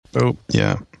Oh,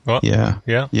 yeah. What? Yeah.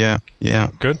 Yeah? Yeah. Yeah.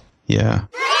 Good? Yeah.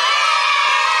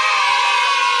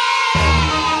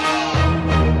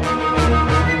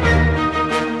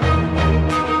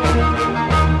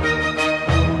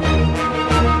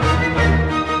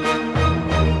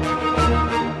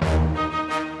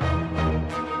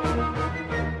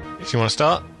 Do you want to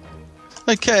start?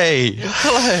 Okay.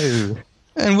 Hello.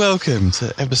 And welcome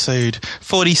to episode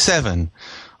 47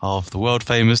 of the world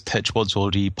famous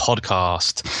Tetchwodswordy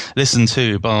podcast. Listened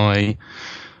to by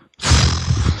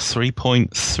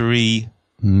 3.3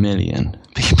 million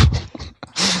people.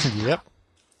 Yep.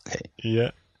 Okay. Yeah.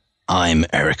 I'm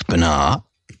Eric Bernard.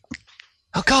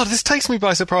 Oh God, this takes me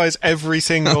by surprise every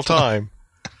single time.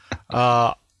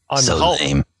 I'm So the Hulk.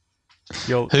 lame.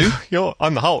 Who?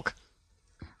 I'm the Hulk.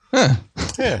 Huh.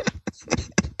 Yeah.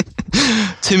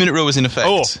 2 minute rule was in effect.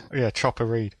 Oh, yeah, Chopper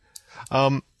Reed.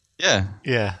 Yeah.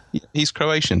 Yeah. He's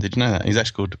Croatian. Did you know that? He's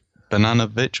actually called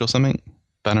Bananovic or something.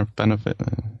 Bananovic.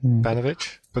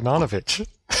 Bananovic.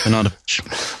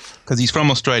 Because he's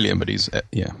from Australia, but he's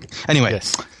yeah. Anyway,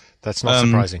 Yes, that's not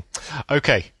surprising.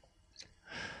 Okay.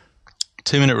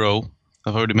 2 minute rule.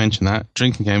 I've already mentioned that.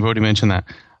 Drinking game. I've already mentioned that.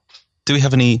 Do we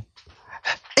have any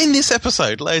in this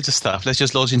episode? Loads of stuff. Let's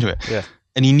just lodge into it. Yeah.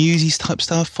 Any newsies type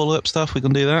stuff? Follow up stuff? We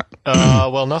can do that.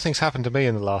 Well, nothing's happened to me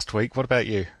in the last week. What about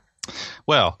you?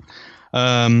 Well,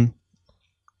 God,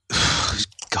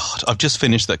 I've just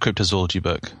finished that Cryptozoology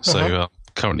book, so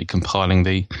currently compiling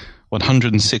the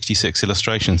 166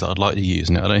 illustrations that I'd like to use.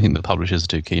 Now, I don't think the publishers are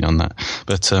too keen on that,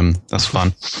 but that's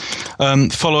fun.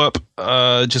 Follow up,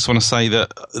 just want to say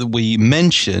that we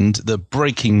mentioned the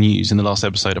breaking news in the last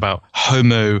episode about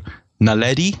Homo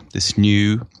naledi, this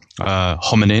new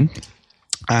hominin.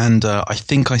 And I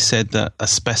think I said that a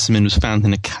specimen was found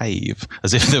in a cave,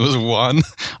 as if there was one.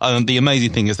 The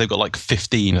amazing thing is they've got like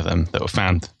 15 of them that were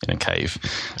found in a cave.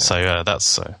 So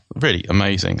that's a really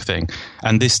amazing thing.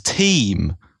 And this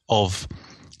team of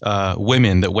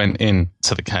women that went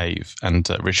into the cave and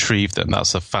retrieved them,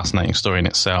 that's a fascinating story in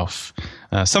itself.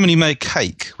 Somebody made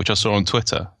cake, which I saw on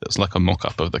Twitter. It was like a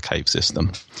mock-up of the cave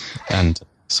system. And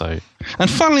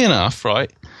funnily enough,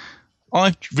 right,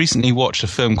 I've recently watched a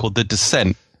film called The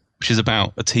Descent, which is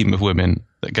about a team of women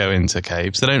that go into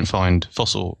caves. They don't find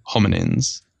fossil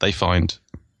hominins. They find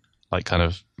like kind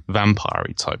of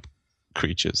vampire-y type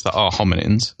creatures that are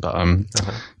hominins. But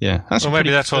yeah,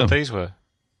 maybe that's what these were.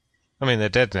 I mean, they're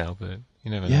dead now, but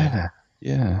you never know.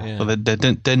 Yeah. Well, their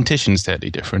dentition's totally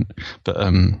different. But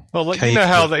well, like, you know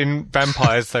how in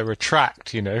vampires they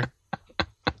retract. You know.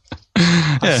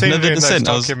 I've seen The Descent,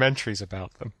 those documentaries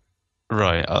about them.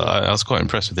 Right, I was quite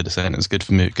impressed with The Descent. It's good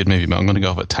movie, but I'm going to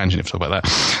go off a tangent if I talk about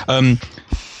that.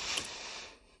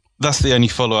 That's the only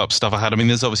follow-up stuff I had. I mean,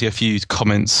 there's obviously a few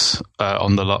comments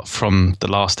from the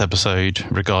last episode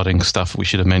regarding stuff we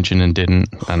should have mentioned and didn't,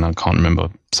 and I can't remember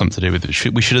something to do with it.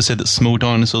 We should have said that small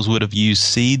dinosaurs would have used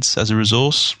seeds as a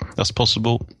resource. That's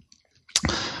possible.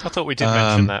 I thought we did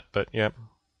mention that, but yeah.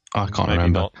 I can't maybe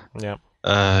remember. Not. Yeah.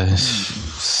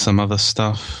 Some other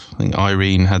stuff. I think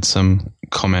Irene had some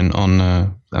comment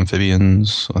on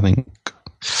amphibians. I think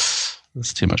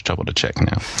there's too much trouble to check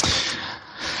now.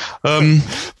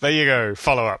 There you go.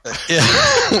 Follow up. Yeah.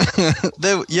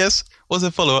 Yes. Was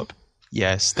there follow up?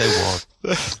 Yes, there was.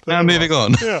 Now moving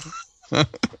on. Yeah.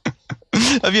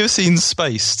 Have you ever seen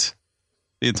Spaced?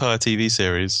 The entire TV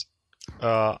series?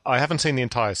 I haven't seen the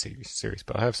entire series,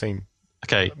 but I have seen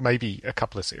maybe a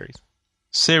couple of series.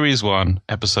 Series 1,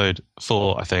 episode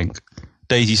 4, I think.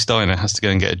 Daisy Steiner has to go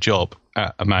and get a job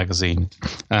at a magazine,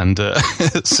 and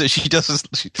so she does.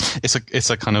 It's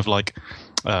a kind of like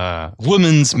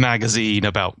woman's magazine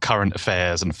about current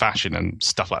affairs and fashion and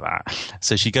stuff like that.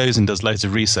 So she goes and does loads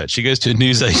of research. She goes to a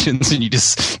newsagent, and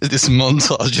there's this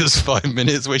montage, just 5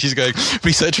 minutes, where she's going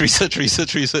research,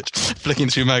 flicking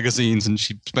through magazines, and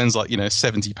she spends like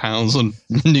 £70 on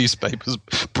newspapers,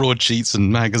 broadsheets,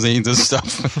 and magazines and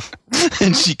stuff.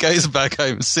 And she goes back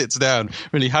home and sits down,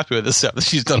 really happy with herself that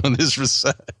she's done on this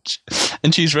research,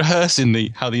 and she's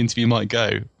rehearsing how the interview might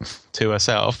go to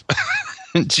herself.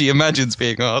 And she imagines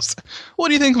being asked, "What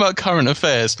do you think about current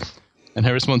affairs?" And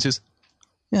her response is,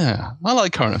 "Yeah, I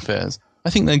like current affairs. I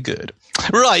think they're good."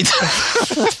 Right.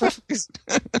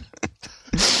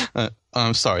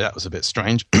 I'm sorry, that was a bit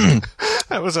strange.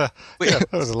 That was a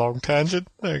long tangent.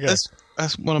 There you go.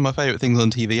 That's one of my favourite things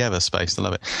on TV ever, Spaced. I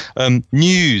love it.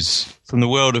 News from the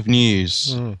world of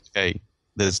news. Okay,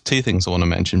 there's two things I want to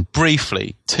mention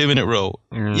briefly. 2 minute rule.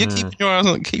 You keep your eyes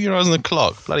on the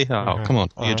clock. Bloody hell! Come on,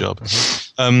 do your job.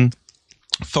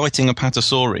 Fighting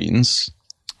apatosaurines.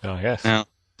 Oh yes. Now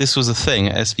this was a thing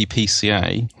at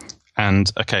SVPCA,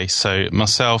 And okay, so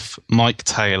myself, Mike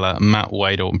Taylor, Matt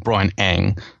Wadle, and Brian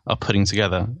Eng are putting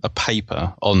together a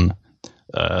paper on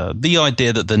the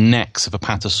idea that the necks of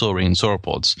apatosaurine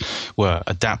sauropods were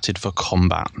adapted for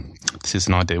combat. This is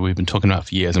an idea we've been talking about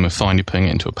for years, and we're finally putting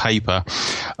it into a paper.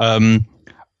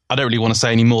 I don't really want to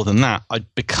say any more than that,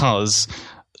 because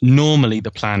normally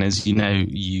the plan is,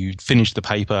 you finish the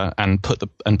paper and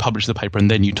publish the paper, and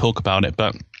then you talk about it.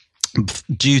 But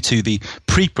due to the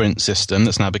preprint system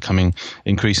that's now becoming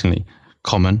increasingly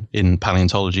common in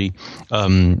paleontology,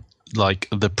 like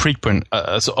the preprint,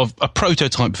 sort of a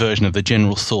prototype version of the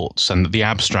general thoughts and the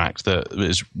abstract that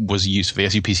was used for the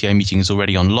SUPCA meeting is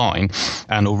already online,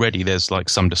 and already there's like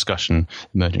some discussion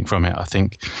emerging from it. I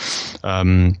think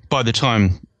by the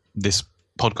time this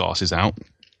podcast is out,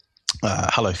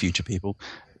 hello future people,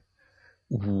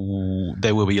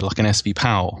 there will be like an SV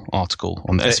Powell article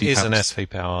on the SV. There is an SV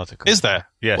Powell article. Is there?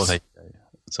 Yes. Well,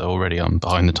 so already I'm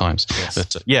behind the times. Yes.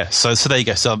 But so there you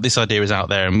go. So this idea is out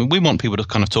there, and we want people to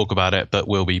kind of talk about it, but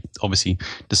we'll be obviously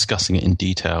discussing it in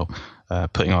detail,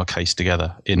 putting our case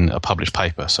together in a published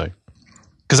paper. So,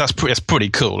 because that's pretty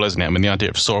cool, isn't it? I mean, the idea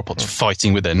of sauropods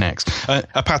fighting with their necks.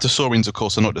 Apatosaurines, of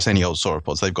course, are not just any old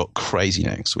sauropods. They've got crazy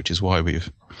necks, which is why we've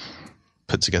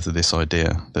put together this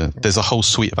idea. There's a whole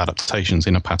suite of adaptations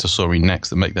in apatosaurine necks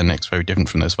that make their necks very different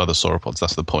from those of other sauropods.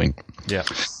 That's the point. Yeah.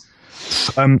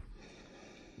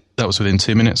 That was within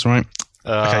 2 minutes, right?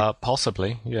 Okay.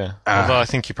 Possibly, yeah. Although I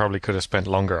think you probably could have spent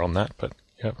longer on that, but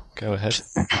yeah, go ahead.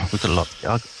 We've got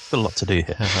a lot to do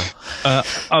here. I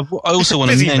also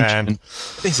want to mention...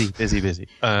 Busy.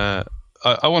 I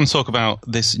want to talk about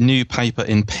this new paper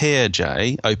in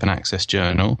PeerJ, Open Access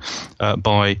Journal,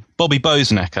 by Bobby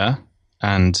Boesnecker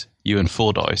and Ewan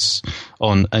Fordyce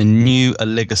on a new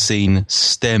Oligocene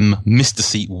stem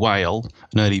mysticete whale,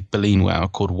 an early baleen whale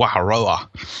called Waharoa,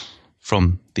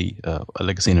 from the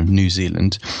Oligocene of New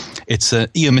Zealand. It's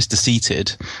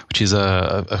eomysticeted, which is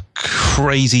a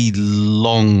crazy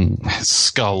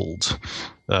long-skulled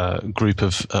group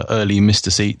of early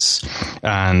mysticetes,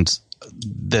 and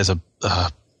there's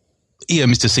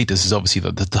Eomysticetus is obviously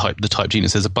the type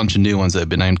genus. There's a bunch of new ones that have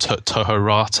been named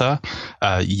Tohorata,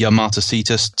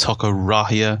 Yamatocetus,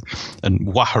 Tokorahia, and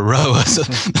Waharoa. So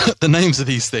the names of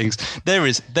these things. There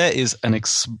is an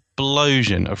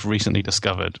explosion of recently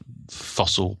discovered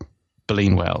fossil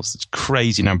baleen whales. It's a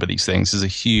crazy number of these things. There's a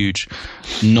huge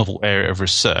novel area of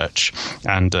research,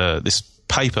 and this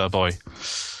paper by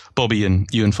Bobby and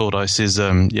Ewan Fordyce is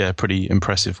pretty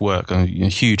impressive work. A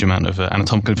huge amount of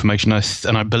anatomical information,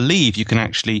 and I believe you can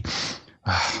actually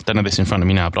don't have this in front of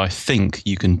me now, but I think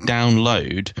you can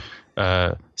download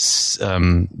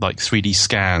like 3D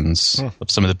scans of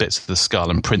some of the bits of the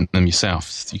skull and print them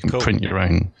yourself. You can print your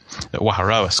own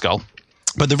Waharoa skull.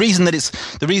 But the reason that it's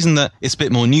a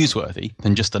bit more newsworthy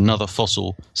than just another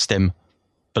fossil stem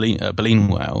baleen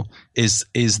whale is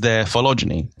their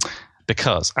phylogeny.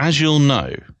 Because, as you'll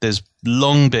know, there's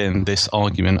long been this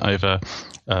argument over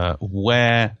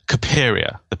where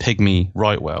Caperia, the pygmy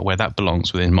right whale, where that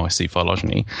belongs within Mycete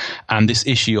phylogeny, and this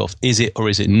issue of is it or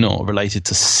is it not related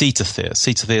to Cetatheres.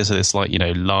 Cetatheres are this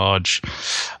large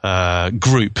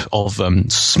group of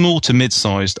small to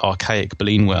mid-sized archaic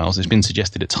baleen whales. It's been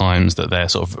suggested at times that they're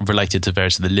sort of related to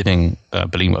various of the living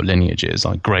baleen whale lineages,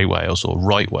 like grey whales or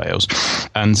right whales.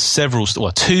 And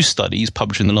two studies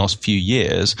published in the last few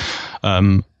years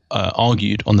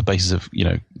argued on the basis of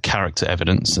character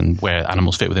evidence and where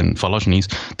animals fit within phylogenies.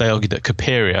 They argued that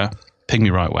Caperia, pygmy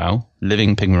right whale,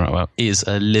 living pygmy right whale, is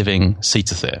a living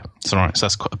Cetathere. So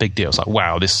that's quite a big deal. It's like,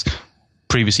 wow, this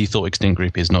previously thought extinct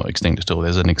group is not extinct at all.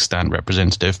 There's an extant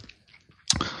representative.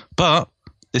 But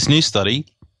this new study,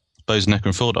 Boesnecker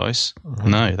and Fordyce,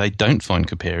 no, they don't find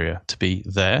Caperia to be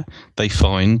there. They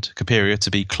find Caperia to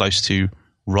be close to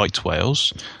right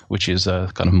whales, which is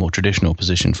a kind of more traditional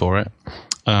position for it.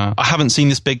 I haven't seen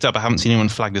this bigged up. I haven't seen anyone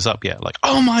flag this up yet. Like,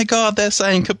 oh my God, they're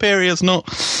saying Caperia's not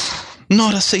a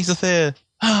Cetathere.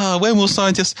 When will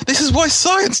scientists... This is why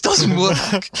science doesn't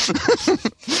work.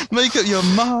 Make up your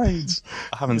minds.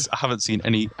 I haven't seen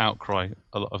any outcry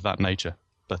of that nature.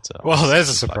 But well, there's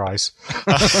a surprise.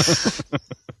 Maybe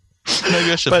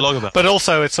I should blog about it. But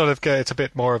also, it's it's a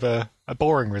bit more of a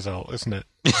boring result, isn't it?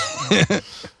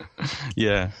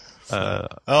 Yeah.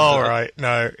 Right.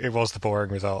 No, it was the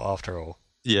boring result after all.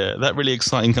 Yeah, that really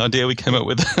exciting idea we came up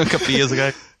with a couple of years ago.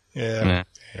 Yeah.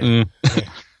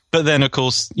 But then, of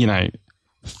course,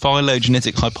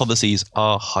 phylogenetic hypotheses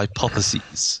are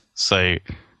hypotheses. So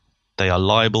they are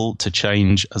liable to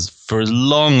change for as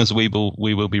long as we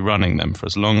will be running them, for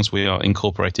as long as we are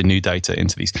incorporating new data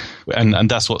into these. And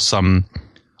that's what I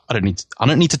don't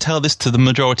need to tell this to the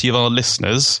majority of our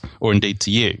listeners, or indeed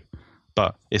to you.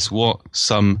 but it's what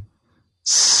some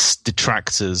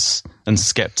detractors and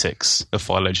skeptics of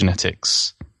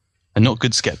phylogenetics, and not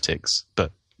good skeptics,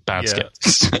 but bad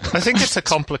skeptics. I think it's a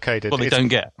complicated... well, they don't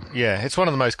get. Yeah, it's one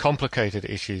of the most complicated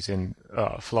issues in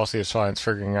philosophy of science,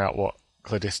 figuring out what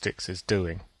cladistics is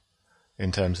doing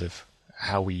in terms of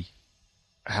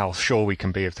how sure we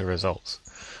can be of the results.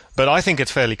 But I think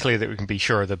it's fairly clear that we can be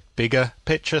sure of the bigger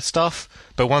picture stuff.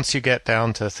 But once you get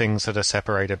down to things that are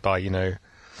separated by,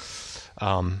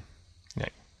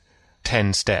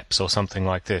 10 steps or something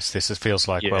like this, feels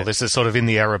like, well, this is sort of in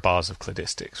the error bars of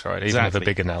cladistics, right? Even with a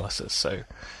big analysis. So,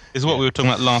 it's what we were talking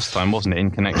about last time, wasn't it?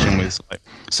 In connection with,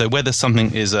 so whether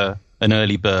something is an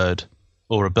early bird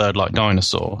or a bird-like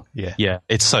dinosaur,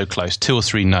 it's so close, 2 or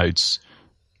 3 nodes.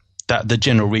 That the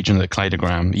general region of the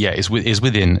cladogram, is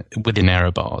within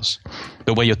error bars.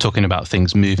 But where you're talking about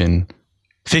things moving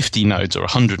 50 nodes or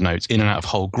 100 nodes in and out of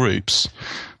whole groups,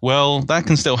 well, that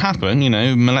can still happen.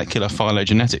 Molecular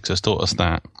phylogenetics has taught us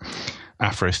that,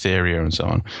 Afrotheria and so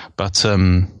on. But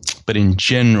in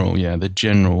general,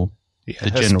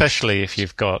 especially if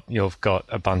you've got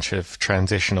a bunch of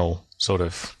transitional sort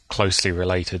of closely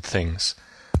related things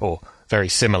or very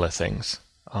similar things.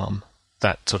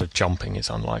 That sort of jumping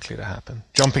is unlikely to happen.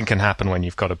 Jumping can happen when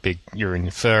you're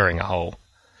inferring a whole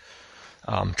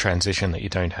transition that you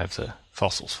don't have the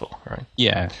fossils for, right?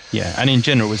 Yeah. And in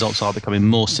general, results are becoming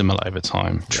more similar over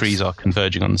time. Yes. Trees are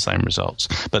converging on the same results.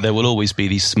 But there will always be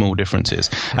these small differences.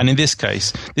 And in this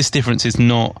case, this difference is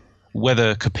not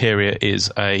whether Coperia is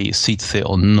a cetothet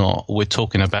or not. We're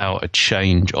talking about a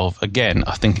change of, again,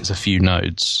 I think it's a few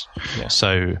nodes. Yeah.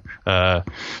 So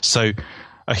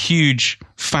a huge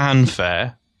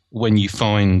fanfare when you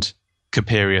find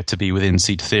Coperia to be within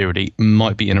cetotherity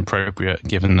might be inappropriate,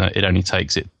 given that it only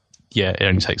takes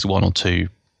 1 or 2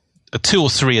 or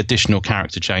 3 additional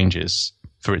character changes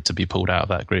for it to be pulled out of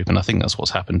that group, and I think that's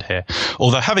what's happened here.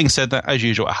 Although, having said that, as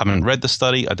usual, I haven't read the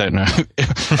study. I don't know.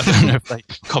 If they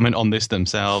comment on this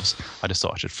themselves. I just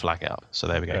thought I should flag it up. So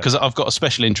there we go. Because I've got a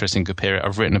special interest in Coperia.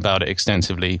 I've written about it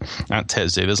extensively at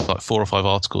TETZoo. There's like 4 or 5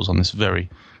 articles on this very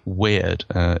weird,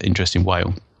 interesting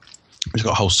whale. It's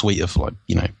got a whole suite of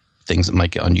things that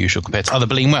make it unusual compared to other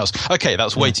baleen whales. Okay,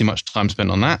 that's way too much time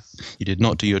spent on that. You did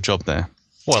not do your job there.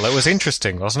 Well, it was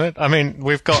interesting, wasn't it? I mean,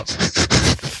 we've got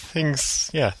things.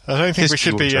 Yeah, I don't think we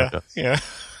should be. Yeah.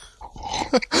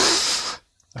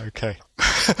 Okay.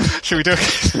 Should we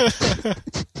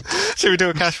do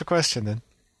a cash for question then?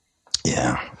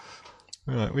 Yeah.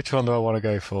 Right. Which one do I want to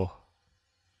go for?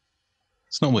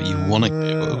 It's not what you want to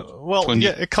do. Well,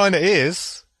 it kind of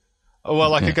is.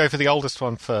 Well, I could go for the oldest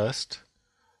one first.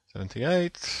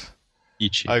 78. You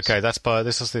choose. Okay, this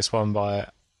one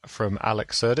from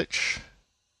Alex Serdich.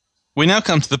 We now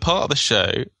come to the part of the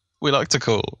show we like to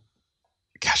call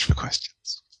Cash for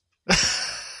Questions.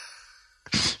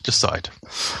 Decide.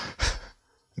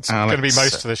 It's going to be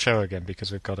most of the show again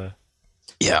because we've got a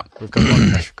lot of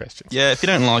cash for questions. Yeah, if you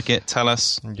don't like it, tell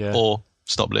us or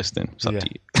stop listening. It's up to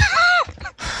you.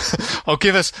 Or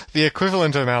give us the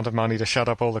equivalent amount of money to shut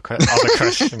up all the other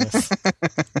questions.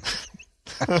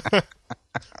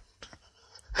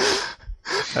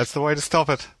 That's the way to stop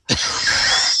it.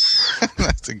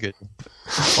 That's a good one.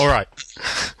 All right.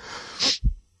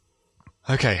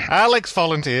 Okay. Alex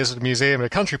volunteers at a museum in a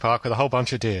country park with a whole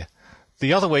bunch of deer.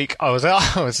 The other week I was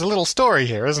out. Oh, it's a little story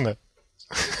here, isn't it?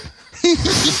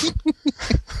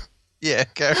 Yeah,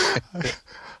 go.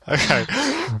 Okay.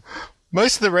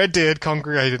 Most of the red deer had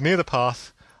congregated near the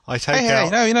path. No,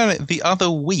 the other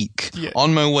week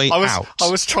on my way out. I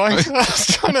was trying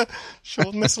to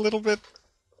shorten this a little bit.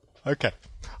 Okay.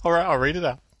 All right, I'll read it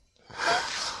out.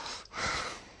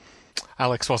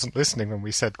 Alex wasn't listening when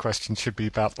we said questions should be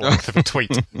about the length of a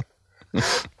tweet.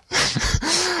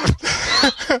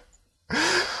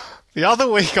 The other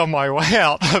week on my way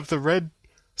out of the red...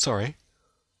 Sorry.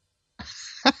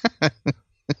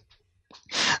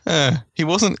 He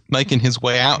wasn't making his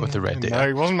way out of the red deer. No,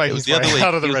 he wasn't making his way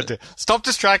out of the red deer. Stop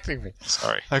distracting me.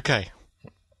 Sorry. Okay.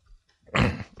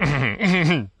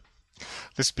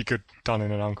 This would be good done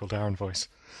in an Uncle Darren voice.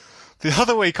 The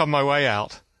other week on my way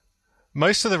out,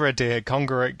 most of the red deer had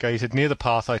congregated near the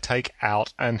path I take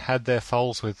out and had their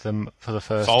foals with them for the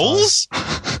first time. Foals?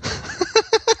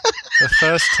 The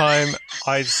first time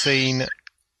I'd seen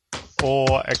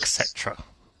or etc.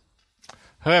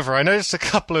 However, I noticed a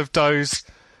couple of does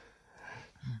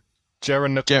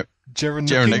Geroniki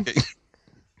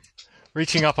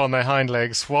reaching up on their hind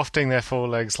legs, wafting their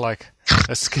forelegs like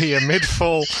a skier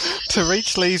mid-fall to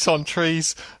reach leaves on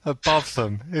trees above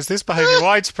them. Is this behaviour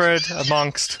widespread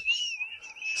amongst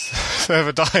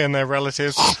Cervidae and their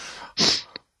relatives?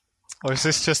 Or is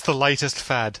this just the latest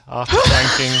fad after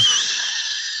planking,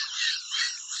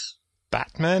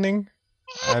 Batmaning,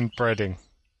 and breading?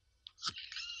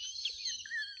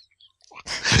 What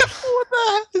the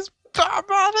hell is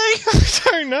Batmaning?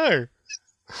 I don't know.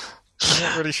 I'm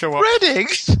not really sure what...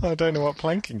 Breading? I don't know what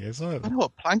planking is either. I know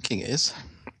what planking is.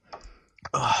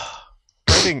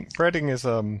 Breading is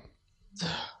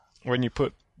when you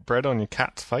put bread on your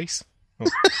cat's face,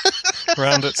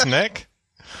 around its neck,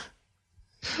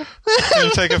 and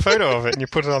you take a photo of it and you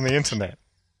put it on the internet.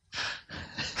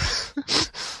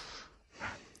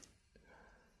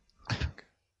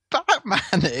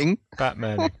 Batmaning?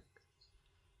 Batmaning.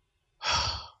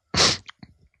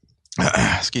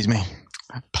 Excuse me.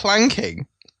 Planking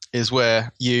is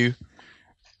where you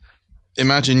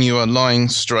imagine you are lying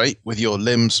straight with your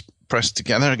limbs pressed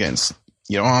together against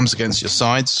your arms against your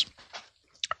sides,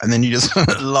 and then you just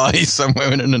lie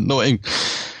somewhere in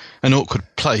an awkward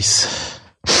place.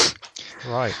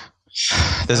 Right.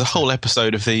 There's a whole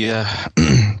episode of the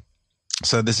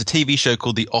so there's a TV show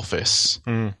called The Office,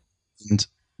 and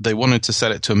they wanted to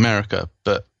sell it to America,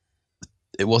 but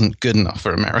it wasn't good enough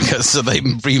for America, so they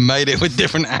remade it with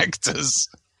different actors.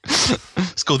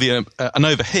 It's called and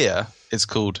over here it's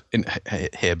called,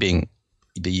 here being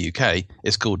the UK,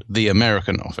 it's called The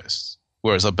American Office.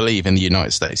 Whereas I believe in the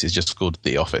United States it's just called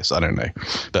The Office. I don't know,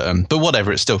 but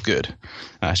whatever, it's still good.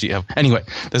 Actually, anyway,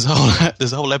 there's a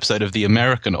whole episode of The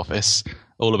American Office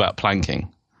all about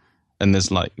planking, and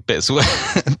there's like bits where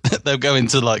they'll go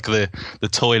into like the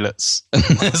toilets, and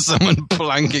there's someone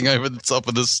planking over the top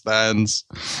of the stands.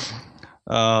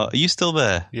 Are you still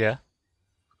there? Yeah.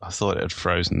 I thought it had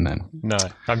frozen then. No,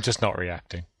 I'm just not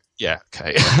reacting. Yeah.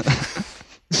 Okay.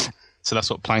 So that's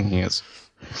what planking is.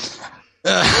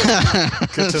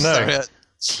 Good to know.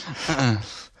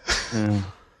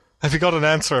 Have you got an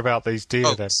answer about these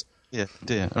deer then? Yeah,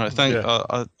 deer. All right,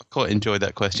 I quite enjoyed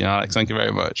that question, Alex. Thank you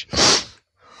very much.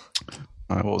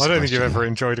 All right, I don't think you've ever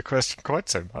enjoyed a question quite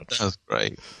so much. That was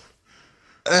great.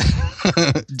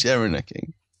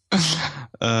 Geronicking.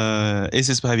 Is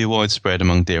this behaviour widespread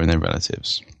among deer and their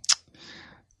relatives?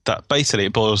 That basically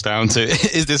it boils down to,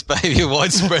 is this behaviour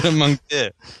widespread among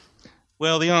deer?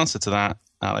 Well, the answer to that,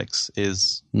 Alex,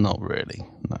 is not really,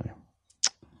 no.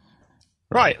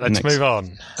 Right, let's move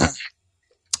on.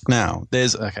 Now,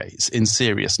 in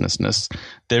seriousness,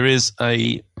 there is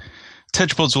a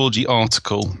Tetrapod Zoology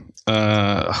article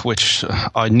which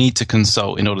I need to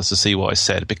consult in order to see what I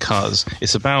said, because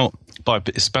it's about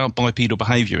bipedal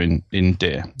behaviour in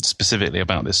deer, specifically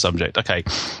about this subject. Okay,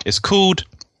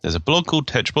 there's a blog called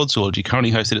Tetrapod Zoology,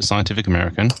 currently hosted at Scientific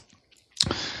American,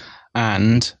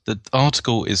 and the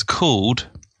article is called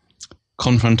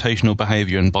Confrontational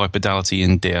Behaviour and Bipedality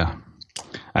in Deer.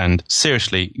 And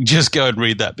seriously, just go and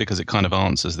read that because it kind of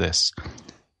answers this.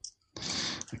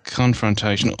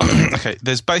 Confrontational. Okay,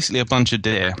 there's basically a bunch of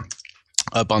deer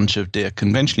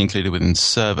conventionally included within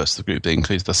Cervus, the group that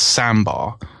includes the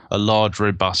sambar, a large,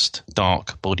 robust,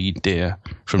 dark-bodied deer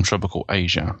from tropical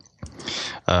Asia,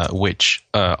 which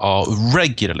are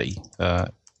regularly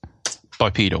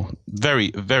bipedal.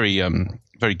 Very, very,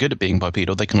 very good at being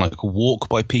bipedal. They can walk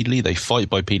bipedally, they fight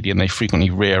bipedally, and they frequently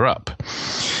rear up.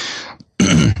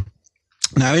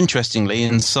 Now, interestingly,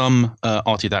 in some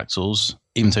artiodactyls,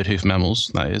 even-toed-hoof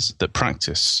mammals, that is, that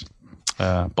practice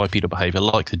bipedal behaviour,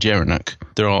 like the gerontic,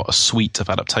 there are a suite of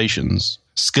adaptations,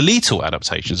 skeletal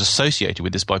adaptations associated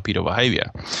with this bipedal behaviour.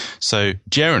 So,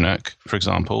 gerontic, for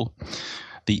example,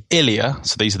 the ilia,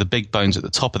 so these are the big bones at the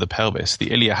top of the pelvis,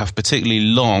 the ilia have particularly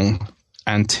long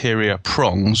anterior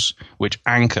prongs which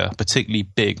anchor particularly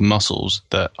big muscles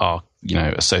that are,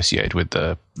 associated with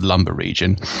the lumbar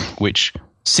region, which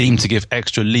seem to give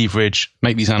extra leverage,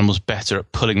 make these animals better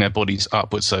at pulling their bodies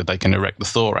upwards so they can erect the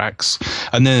thorax.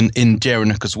 And then in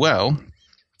gerontic as well,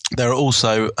 there are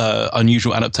also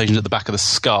unusual adaptations at the back of the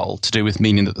skull to do with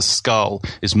meaning that the skull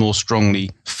is more strongly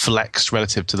flexed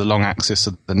relative to the long axis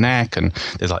of the neck, and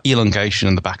there's elongation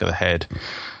in the back of the head.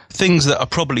 Things that are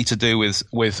probably to do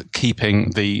with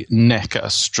keeping the head at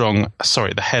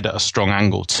a strong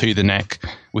angle to the neck,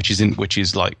 which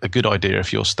is like a good idea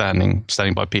if you're standing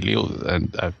bipedally.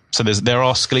 And so there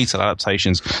are skeletal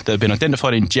adaptations that have been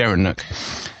identified in gerontic,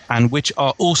 and which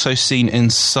are also seen in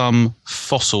some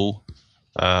fossil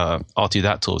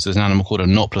artiodactyls. There's an animal called a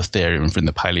Noplotherium from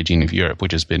the Paleogene of Europe,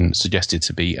 which has been suggested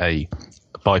to be a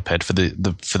biped for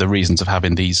the reasons of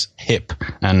having these hip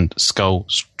and skull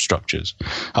structures,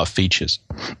 features.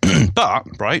 But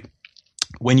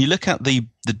when you look at the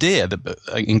deer that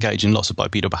engage in lots of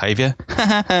bipedal behaviour,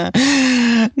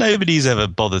 nobody's ever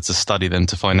bothered to study them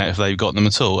to find out if they've got them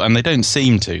at all, and they don't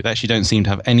seem to. They actually don't seem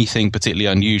to have anything particularly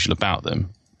unusual about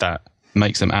them that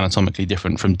makes them anatomically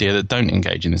different from deer that don't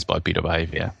engage in this bipedal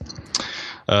behaviour.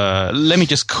 Let me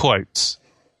just quote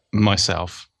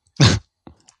myself.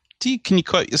 Can you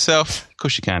quote yourself? Of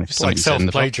course you can. If it's like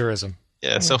self-plagiarism.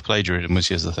 Yeah, self-plagiarism,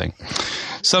 which is the thing.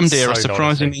 Some deer are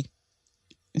surprisingly...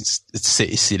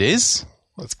 It is.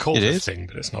 Well, it's called a thing,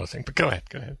 but it's not a thing. But go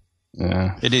ahead.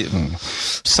 Yeah, it is.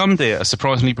 Some deer are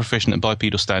surprisingly proficient at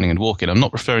bipedal standing and walking. I'm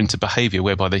not referring to behaviour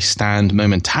whereby they stand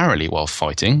momentarily while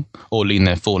fighting or lean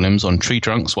their forelimbs on tree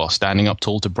trunks while standing up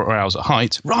tall to browse at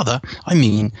height. Rather, I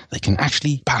mean they can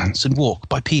actually balance and walk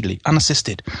bipedally,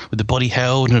 unassisted, with the body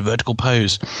held in a vertical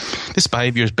pose. This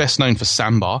behaviour is best known for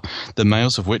sambar, the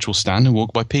males of which will stand and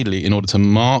walk bipedally in order to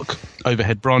mark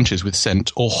overhead branches with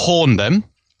scent or horn them,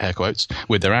 air quotes,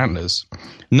 with their antlers.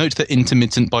 Note that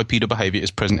intermittent bipedal behaviour is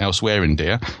present elsewhere in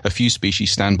deer. A few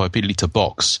species stand bipedally to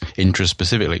box,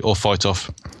 intraspecifically, or fight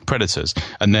off predators.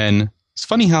 And then, it's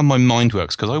funny how my mind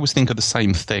works, because I always think of the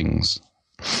same things.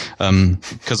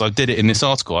 Because I did it in this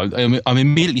article. I'm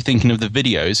immediately thinking of the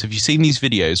videos. Have you seen these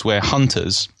videos where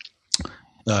hunters,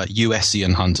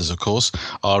 USian hunters, of course,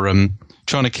 are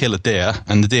trying to kill a deer,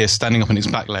 and the deer standing up on its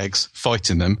back legs,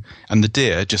 fighting them, and the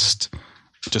deer just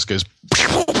goes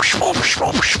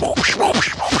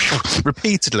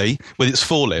repeatedly with its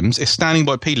forelimbs. It's standing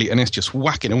bipedally and it's just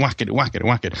whacking and whacking and whacking and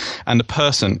whacking, and the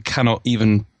person cannot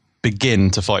even begin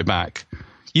to fight back.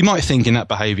 You might think in that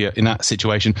behaviour, in that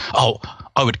situation, oh,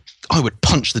 I would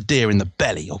punch the deer in the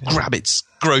belly or grab its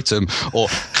scrotum or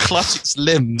clutch its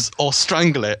limbs or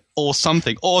strangle it or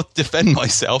something or defend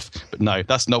myself. But no,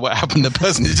 that's not what happened. The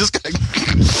person is just going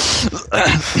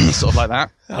sort of like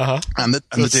that. Uh-huh. And the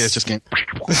deer is just going...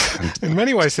 In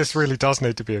many ways, this really does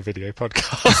need to be a video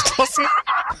podcast, doesn't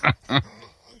it?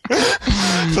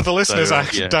 For the listeners,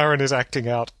 yeah. Darren is acting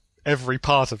out every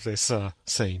part of this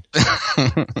scene.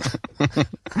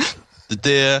 The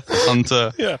deer,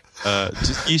 hunter. Yeah.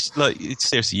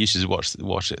 Seriously, you should watch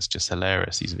it. It's just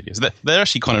hilarious, these videos. They're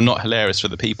actually kind of not hilarious for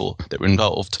the people that were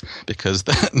involved, because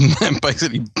they're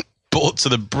basically brought to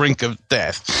the brink of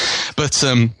death. But,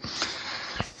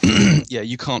 yeah,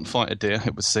 you can't fight a deer,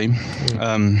 it would seem.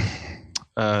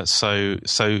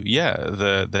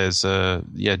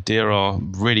 Deer are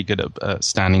really good at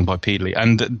standing bipedally.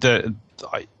 And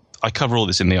I cover all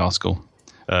this in the article.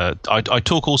 I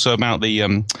talk also about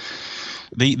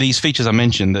these features I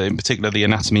mentioned, in particular the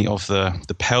anatomy of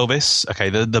the pelvis. Okay,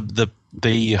 the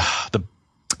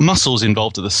muscles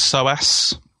involved are the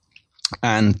psoas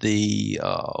and the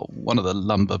one of the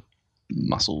lumbar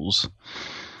muscles,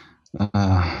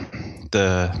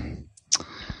 the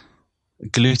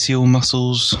gluteal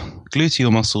muscles,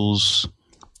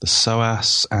 the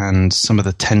psoas, and some of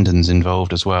the tendons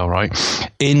involved as well, right?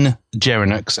 In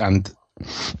Gerynyx and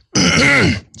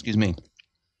excuse me,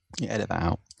 you edit that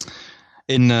out.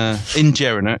 In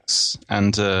Gerynyx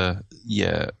and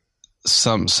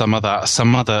some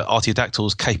other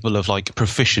artiodactyls capable of like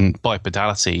proficient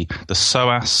bipedality, the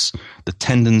psoas, the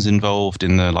tendons involved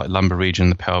in the like lumbar region,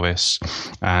 the pelvis,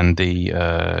 and the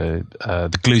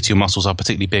gluteal muscles are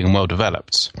particularly big and well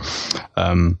developed.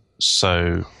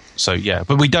 So yeah,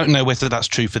 but we don't know whether that's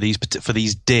true for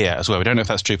these deer as well. We don't know if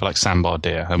that's true for like sambar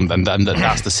deer, and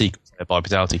that's the secret of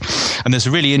bipedality. And there's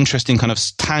a really interesting kind of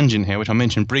tangent here, which I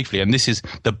mentioned briefly, and this is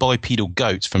the bipedal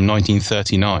goat from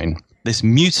 1939. This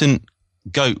mutant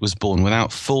goat was born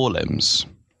without forelimbs,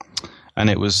 and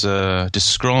it was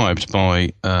described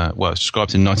by it's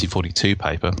described in 1942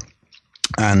 paper,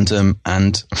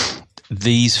 and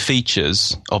these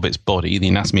features of its body, the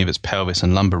anatomy of its pelvis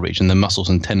and lumbar region, the muscles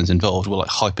and tendons involved, were like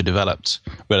hyperdeveloped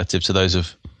relative to those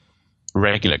of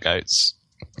regular goats.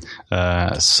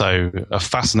 So a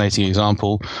fascinating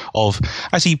example of,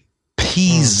 actually,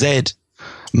 P.Z.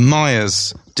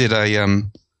 Myers did a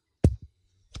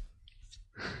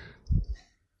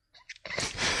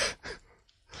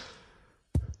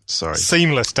sorry,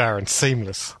 seamless, Darren,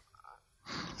 seamless.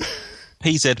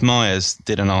 P.Z. Myers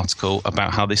did an article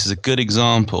about how this is a good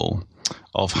example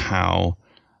of how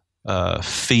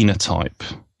phenotype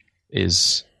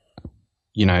is,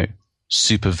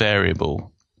 super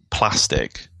variable,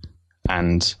 plastic,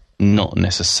 and not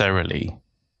necessarily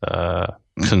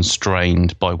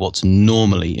constrained by what's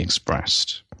normally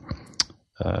expressed.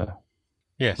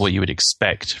 Yes. What you would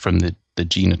expect from the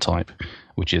genotype,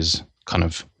 which is kind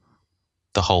of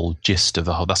the whole gist of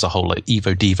the whole. That's a whole like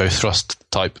evo-devo thrust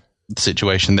type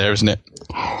situation there, isn't it?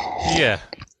 Yeah.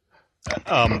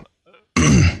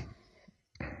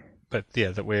 But yeah,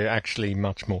 that we're actually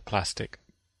much more plastic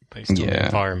based on the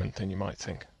environment than you might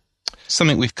think.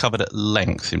 Something we've covered at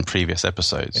length in previous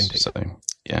episodes. Indeed. So,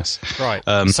 yes. Right.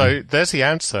 So there's the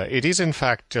answer. It is in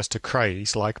fact just a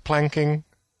craze like planking,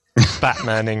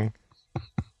 Batmaning,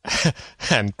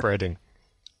 And breading.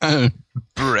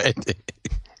 Breading.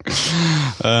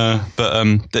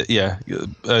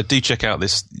 Do check out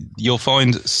this. You'll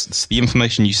find the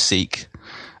information you seek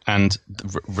and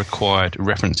required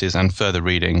references and further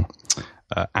reading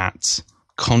at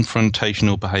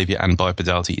Confrontational Behaviour and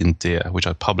Bipedality in Deer, which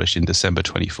I published in December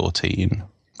 2014.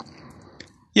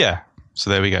 Yeah, so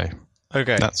there we go.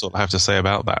 Okay. That's all I have to say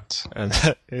about that. And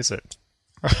that is it.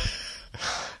 And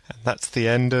that's the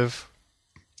end of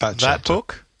that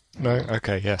book? No?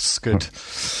 Okay, yes, good.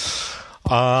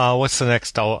 What's the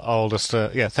next? I'll just...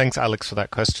 thanks, Alex, for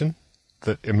that question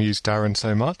that amused Darren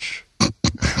so much.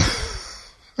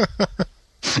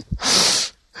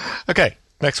 Okay,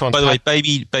 next one. By the way,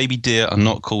 baby deer are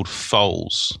not called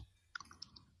foals.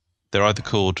 They are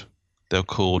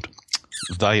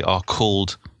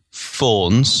called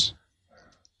fawns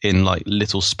in like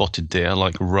little spotted deer,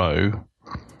 like roe.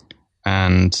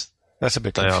 And that's a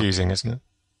bit confusing, isn't it?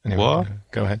 Anyway, what?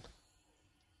 Go ahead.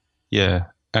 Yeah,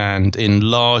 and in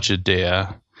larger deer,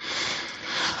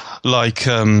 like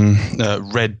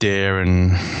red deer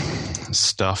and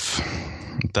stuff,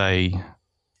 they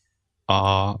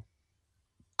are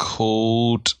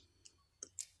called...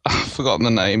 I've forgotten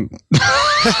the name.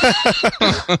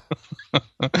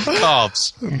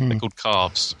 Calves. They're called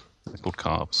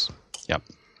calves. Yep.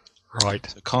 Right.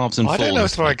 So calves and I don't know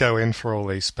fawns. if I go in for all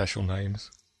these special names.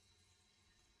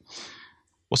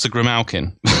 What's a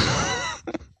grimalkin?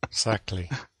 Exactly.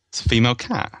 It's a female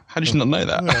cat. How did you not know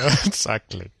that? Yeah,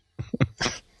 exactly.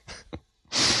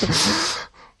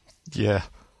 Yeah.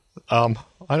 I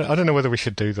don't know whether we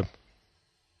should do them.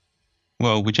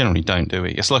 Well, we generally don't, do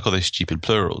we? It's like all those stupid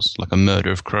plurals, like a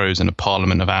murder of crows and a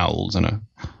parliament of owls and a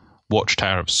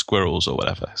watchtower of squirrels or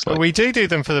whatever. It's like, but we do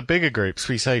them for the bigger groups.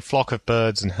 We say flock of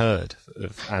birds and herd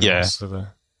of animals. Yeah. So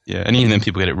yeah, and even then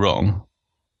people get it wrong.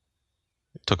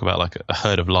 Talk about like a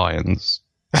herd of lions.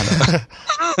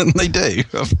 And they do.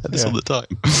 I've heard this all the time.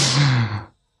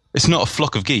 It's not a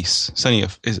flock of geese. It's only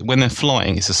when they're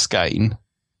flying, it's a skein.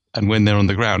 And when they're on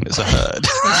the ground, it's a herd.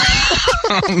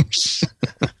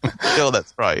 Sure,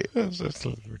 that's right. That's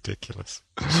ridiculous.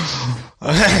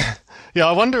 Yeah,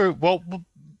 I wonder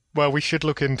we should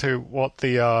look into what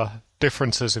the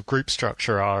differences of group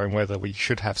structure are and whether we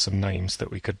should have some names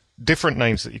different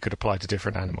names that you could apply to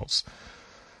different animals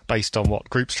based on what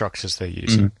group structures they're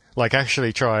using. Like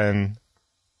actually try and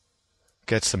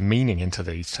get some meaning into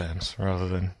these terms rather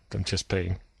than them just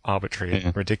being arbitrary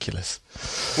and ridiculous.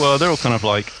 Well, they're all kind of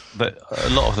like a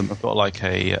lot of them have got like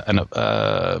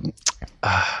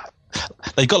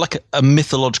they've got like a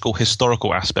mythological,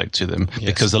 historical aspect to them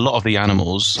because a lot of the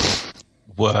animals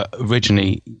were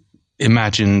originally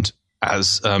imagined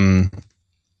as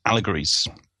allegories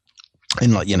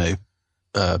in like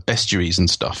bestiaries and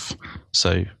stuff.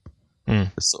 So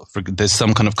there's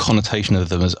some kind of connotation of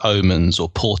them as omens or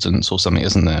portents or something,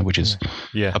 isn't there? Which is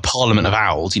a parliament of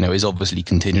owls, is obviously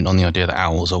contingent on the idea that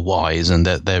owls are wise and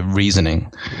that they're reasoning,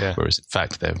 whereas in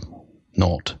fact they're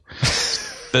not.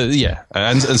 But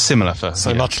and similar for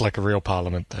much like a real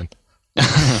parliament then.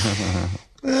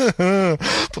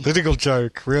 Political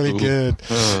joke, really good.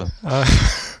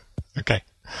 Okay.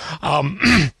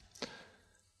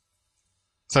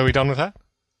 So are we done with that?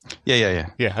 Yeah.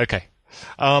 Yeah. Okay.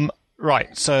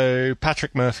 Right, so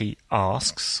Patrick Murphy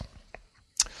asks,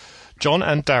 John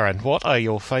and Darren, what are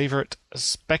your favourite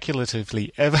speculative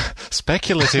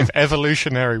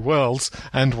evolutionary worlds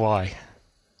and why?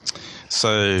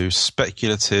 So,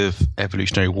 speculative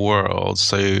evolutionary worlds.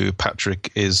 So,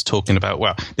 Patrick is talking about,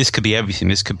 well, this could be everything.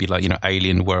 This could be like,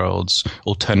 alien worlds,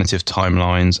 alternative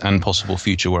timelines, and possible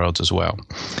future worlds as well.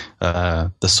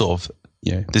 The sort of,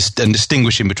 and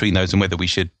distinguishing between those and whether we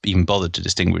should even bother to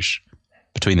distinguish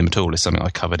between them at all is something I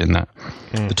covered in the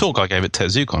talk I gave at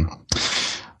TechZooCon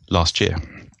last year.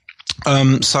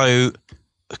 So,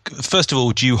 first of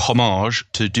all, due homage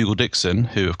to Dougal Dixon,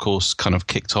 who, of course, kind of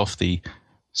kicked off the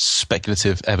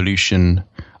speculative evolution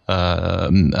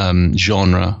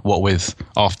genre, what with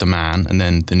After Man and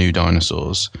then The New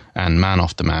Dinosaurs and Man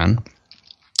After Man.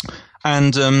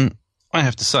 And I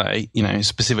have to say,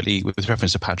 specifically with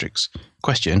reference to Patrick's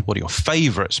question, what are your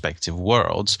favourite speculative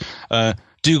worlds?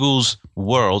 Dougal's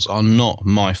worlds are not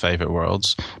my favourite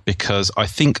worlds because I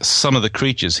think some of the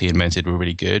creatures he invented were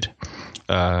really good,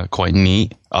 quite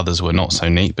neat. Others were not so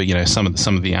neat, but some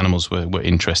of the animals were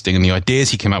interesting, and the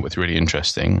ideas he came up with were really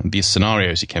interesting. The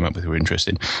scenarios he came up with were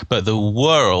interesting, but the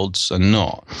worlds are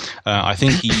not. I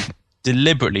think he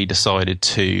deliberately decided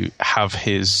to have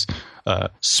his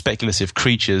speculative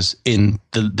creatures in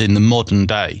the modern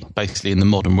day, basically in the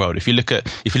modern world. If you look at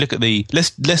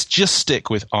let's just stick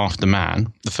with After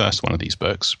Man, the first one of these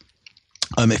books.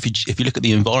 if you look at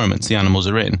the environments the animals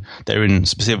are in, they're in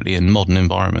specifically in modern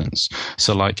environments.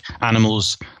 So like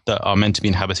animals that are meant to be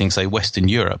inhabiting, say, Western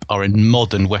Europe are in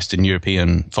modern Western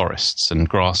European forests and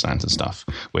grasslands and stuff,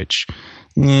 which,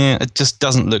 yeah, it just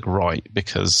doesn't look right,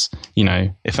 because, you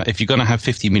know, if you're going to have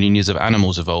 50 million years of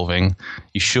animals evolving,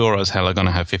 you sure as hell are going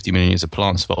to have 50 million years of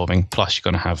plants evolving, plus you're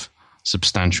going to have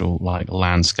substantial like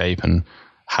landscape and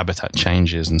habitat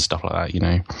changes and stuff like that. You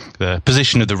know, the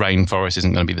position of the rainforest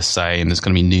isn't going to be the same. There's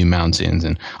going to be new mountains,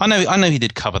 and I know he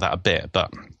did cover that a bit,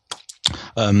 but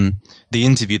the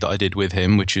interview that I did with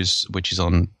him, which is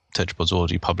on Tetrapod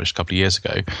Zoology, published a couple of years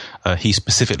ago, he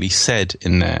specifically said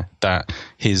in there that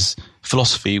his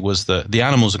philosophy was that the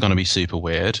animals are going to be super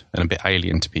weird and a bit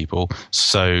alien to people,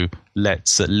 so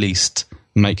let's at least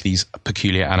make these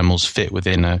peculiar animals fit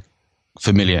within a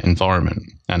familiar environment,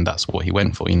 and that's what he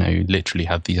went for. You know, he literally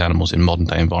had these animals in modern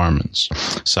day environments.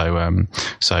 So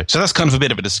that's kind of a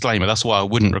bit of a disclaimer. That's why I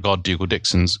wouldn't regard Dougal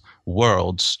Dixon's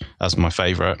Worlds as my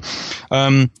favourite.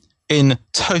 In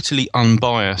totally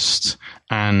unbiased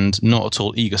and not at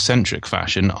all egocentric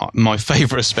fashion, my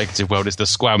favourite speculative world is the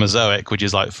Squamazoic, which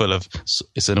is like full of,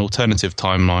 it's an alternative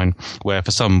timeline where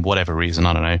for some whatever reason,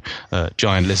 I don't know,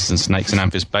 giant lizards and snakes and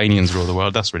amphisbaenians rule the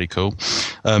world. That's really cool.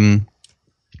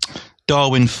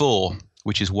 Darwin 4,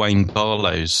 which is Wayne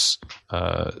Barlow's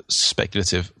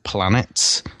speculative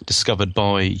planet, discovered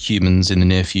by humans in the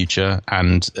near future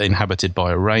and inhabited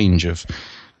by a range of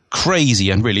crazy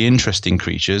and really interesting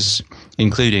creatures,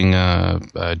 including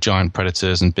giant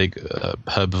predators and big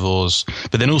herbivores,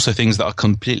 but then also things that are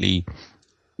completely,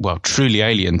 well, truly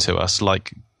alien to us,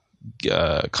 like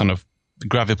kind of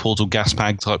graviportal gas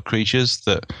bag type creatures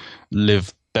that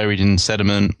live buried in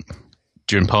sediment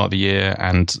during part of the year,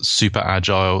 and super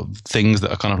agile things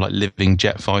that are kind of like living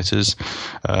jet fighters.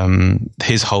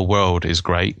 His whole world is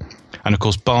great. And of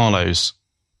course, Barlow's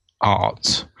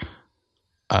art,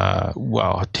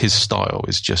 well, his style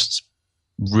is just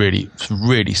really,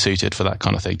 really suited for that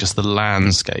kind of thing. Just the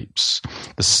landscapes,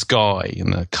 the sky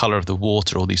and the colour of the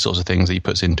water, all these sorts of things that he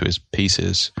puts into his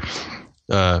pieces,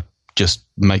 just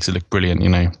makes it look brilliant. You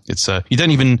know, it's you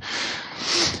don't even,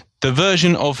 the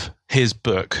version of his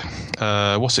book,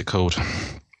 what's it called?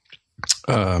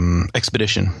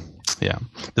 Expedition. Yeah.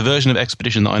 The version of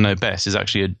Expedition that I know best is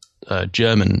actually a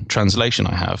German translation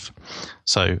I have.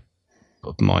 So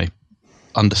my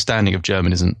understanding of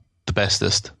German isn't the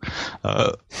bestest,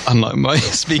 unlike my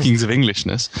speakings of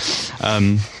Englishness.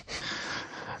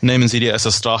 Nehmen Sie die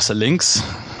erste Straße links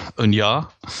und ja.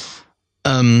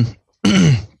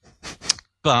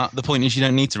 But the point is, you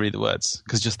don't need to read the words,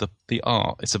 because just the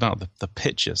art, it's about the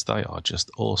pictures. They are just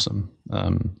awesome.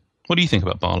 What do you think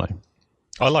about Barlow?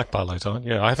 I like Barlow's art.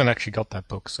 Yeah, I haven't actually got that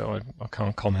book, so I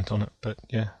can't comment on it. But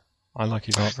yeah, I like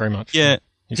his art very much. Yeah,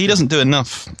 he doesn't do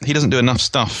enough. He doesn't do enough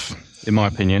stuff, in my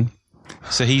opinion.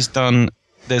 So he's done.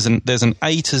 There's an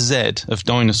A to Z of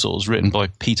dinosaurs written by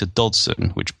Peter Dodson,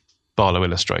 which Barlow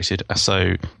illustrated.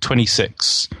 So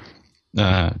 26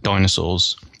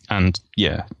 dinosaurs. And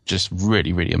yeah, just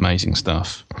really, really amazing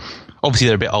stuff. Obviously,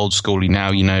 they're a bit old schooly now,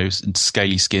 you know,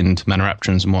 scaly skinned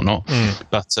Maniraptorans and whatnot.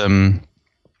 But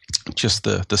just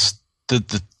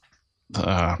the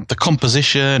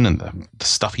composition and the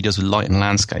stuff he does with light and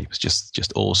landscape is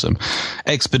just awesome.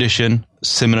 Expedition,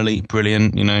 similarly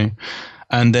brilliant, you know.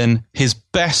 And then his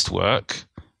best work,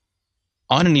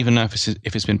 I don't even know if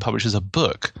it's been published as a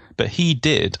book, but he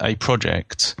did a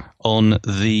project on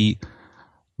the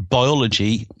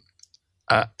biology,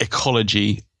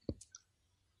 ecology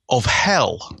of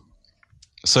hell.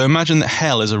 So imagine that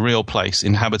hell is a real place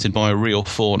inhabited by a real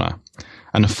fauna,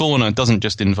 and the fauna doesn't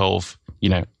just involve, you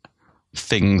know,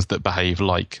 things that behave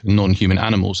like non-human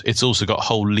animals. It's also got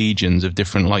whole legions of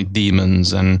different like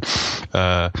demons and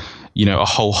you know, a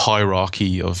whole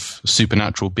hierarchy of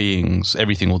supernatural beings,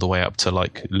 everything all the way up to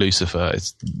like Lucifer.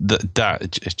 It's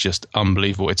it's just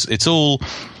unbelievable. It's all,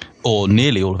 or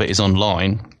nearly all of it, is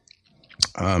online.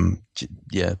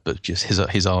 Yeah, but just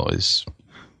his art is,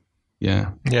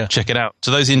 yeah. Check it out.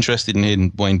 To those interested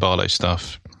in Wayne Barlow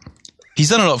stuff, he's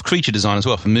done a lot of creature design as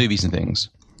well for movies and things.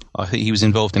 I think he was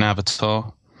involved in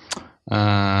Avatar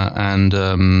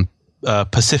and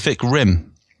Pacific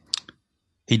Rim.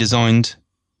 He designed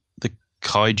the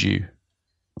kaiju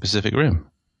Pacific Rim.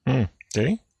 Did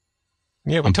he?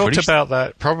 Yeah, we talked about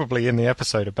that probably in the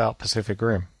episode about Pacific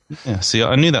Rim. Yeah, see,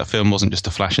 I knew that film wasn't just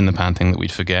a flash in the pan thing that we'd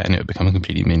forget and it would become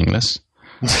completely meaningless.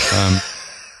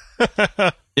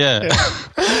 Yeah.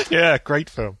 Yeah, great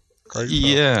film.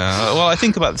 Yeah, well, I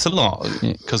think about this a lot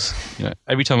because, you know,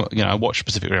 every time, you know, I watch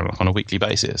Pacific Rim on a weekly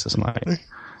basis, it's like,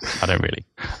 I don't really.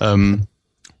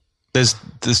 There's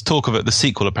talk of it. The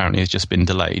sequel apparently has just been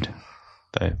delayed.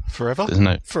 Forever?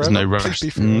 There's no rush. Please be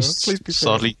forever. Please be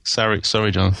forever.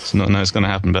 Sorry, John. It's not going to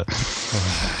happen, but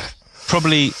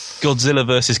probably Godzilla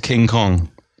versus King Kong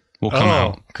will come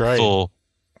out for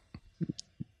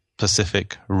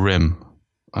Pacific Rim.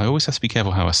 I always have to be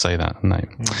careful how I say that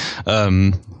name.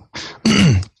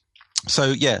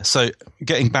 So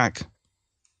getting back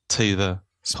to the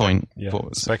point.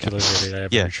 Speculatively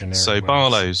evolutionary. So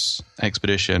Barlow's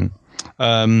expedition.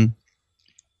 And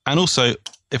also,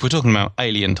 if we're talking about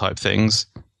alien type things,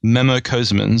 Memo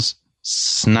Kozeman's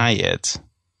Snayed.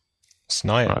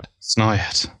 Snayed.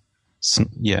 Snayed.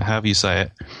 However you say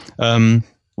it.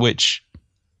 Which,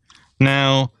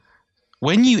 now,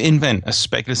 when you invent a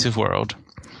speculative world,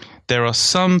 there are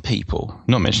some people,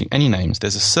 not mentioning any names,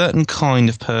 there's a certain kind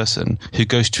of person who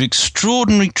goes to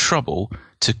extraordinary trouble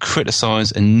to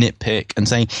criticize and nitpick and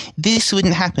say, this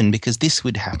wouldn't happen because this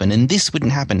would happen and this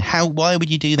wouldn't happen. Why would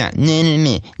you do that?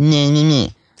 No.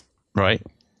 Right?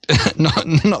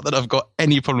 not that I've got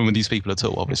any problem with these people at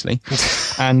all, obviously.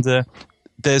 And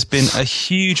there's been a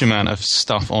huge amount of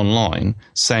stuff online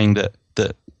saying that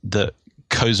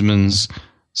Kozeman's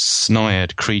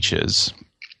Snayed creatures,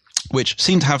 which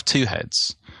seem to have two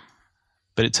heads,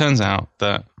 but it turns out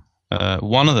that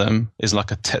one of them is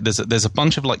like there's a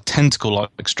bunch of like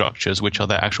tentacle-like structures, which are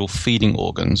their actual feeding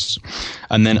organs,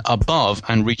 and then above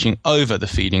and reaching over the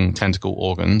feeding tentacle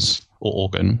organs or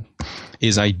organ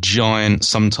is a giant,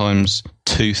 sometimes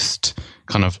toothed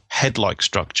kind of head-like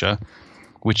structure,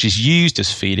 which is used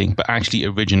as feeding, but actually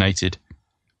originated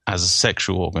as a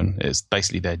sexual organ. It's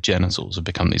basically their genitals have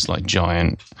become these like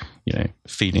giant,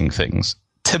 feeding things.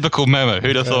 Typical Memo,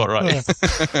 who'd have thought, right?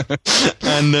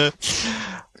 And,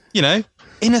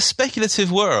 in a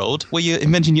speculative world where you're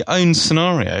inventing your own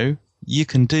scenario, you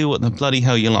can do what the bloody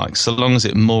hell you like, so long as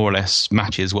it more or less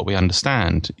matches what we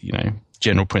understand,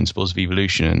 general principles of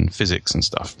evolution and physics and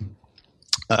stuff.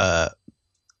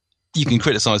 You can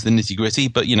criticize the nitty gritty,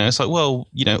 but, it's like, well,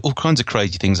 all kinds of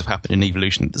crazy things have happened in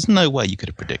evolution. There's no way you could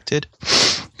have predicted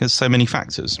because so many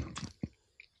factors.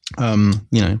 So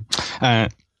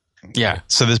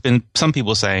there's been some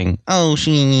people saying,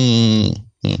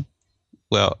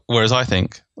 well, whereas I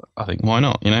think why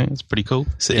not? It's pretty cool.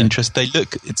 It's the interest. They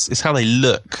look. It's how they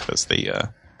look. That's the.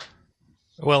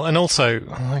 Well, and also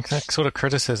like that sort of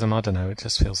criticism. I don't know. It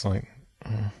just feels like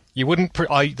you wouldn't.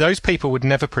 Those people would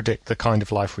never predict the kind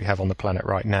of life we have on the planet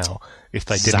right now if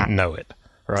they didn't know it,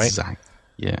 right? Exactly.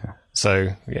 Yeah. So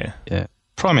yeah.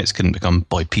 Primates couldn't become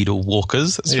bipedal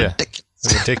walkers. That's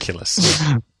ridiculous.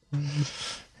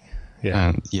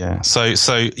 Yeah. So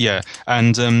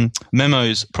and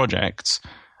Memo's project,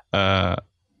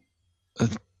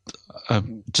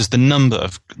 just the number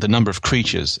of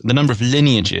creatures, the number of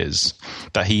lineages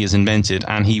that he has invented,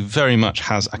 and he very much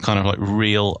has a kind of like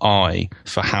real eye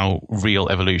for how real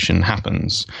evolution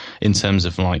happens in terms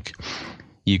of like.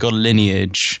 You got a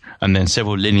lineage, and then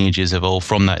several lineages evolve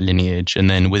from that lineage, and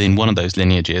then within one of those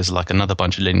lineages, like another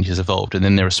bunch of lineages evolved, and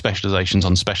then there are specializations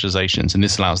on specializations, and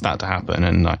this allows that to happen,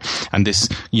 and this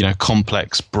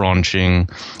complex branching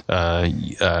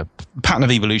pattern of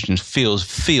evolution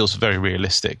feels very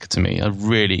realistic to me,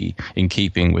 really in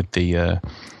keeping with the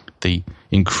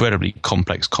incredibly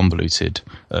complex, convoluted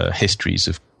histories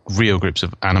of real groups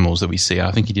of animals that we see.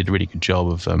 I think he did a really good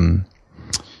job of.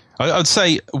 I'd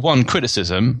say one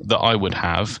criticism that I would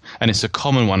have, and it's a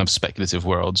common one of speculative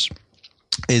worlds,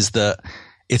 is that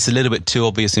it's a little bit too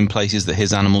obvious in places that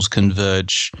his animals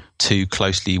converge too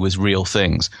closely with real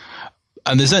things.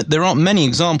 And there aren't many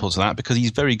examples of that because he's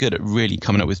very good at really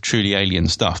coming up with truly alien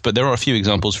stuff. But there are a few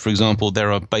examples. For example,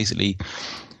 there are basically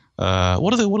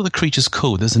what are the creatures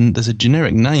called? There's a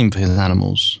generic name for his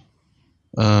animals.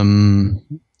 Can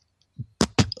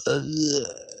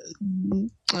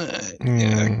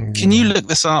you look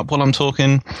this up while I'm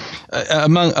talking?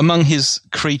 Among his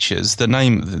creatures, the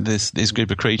name this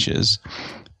group of creatures,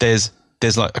 there's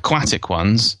like aquatic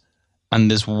ones,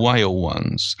 and there's whale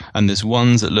ones, and there's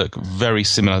ones that look very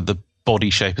similar. The body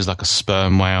shape is like a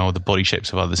sperm whale. The body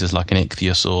shapes of others is like an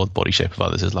ichthyosaur. The body shape of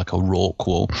others is like a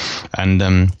rorqual,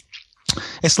 and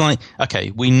it's like,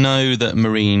 okay, we know that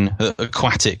marine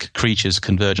aquatic creatures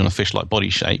converge on a fish-like body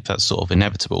shape. That's sort of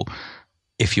inevitable.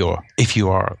 If you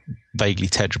are vaguely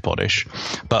tetrapodish,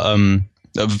 but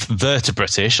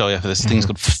vertebratish. Oh yeah, there's things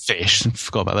called fish.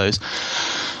 Forgot about those.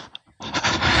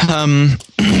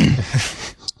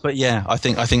 But yeah, I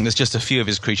think there's just a few of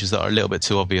his creatures that are a little bit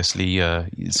too obviously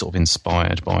sort of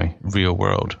inspired by real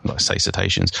world, like say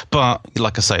cetaceans. But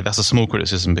like I say, that's a small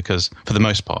criticism because for the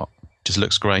most part, it just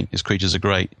looks great. His creatures are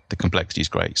great. The complexity is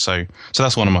great. So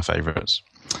that's one of my favourites.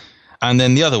 And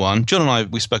then the other one, John and I,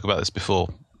 we spoke about this before.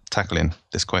 Tackling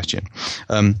this question.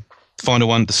 Final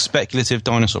one, the Speculative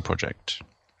Dinosaur Project.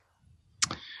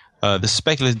 The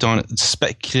speculative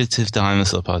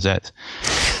dinosaur project.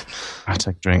 I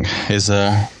take a drink. Is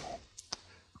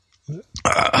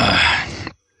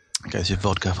goes with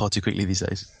vodka far too quickly these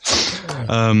days.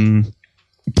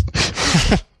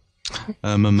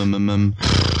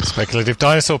 Speculative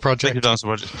Dinosaur Project. Speculative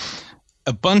Dinosaur Project.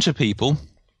 A bunch of people,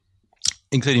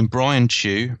 including Brian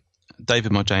Chew,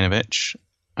 David Marjanovic,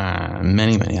 and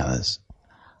many others.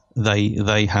 They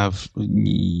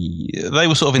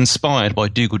were sort of inspired by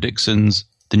Dougal Dixon's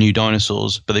The New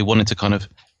Dinosaurs, but they wanted to kind of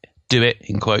do it,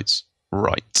 in quotes,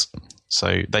 right.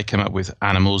 So they came up with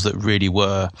animals that really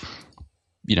were,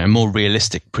 more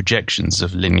realistic projections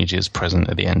of lineages present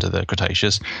at the end of the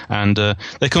Cretaceous. And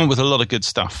they come up with a lot of good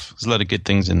stuff. There's a lot of good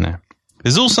things in there.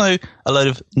 There's also a load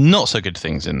of not so good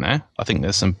things in there. I think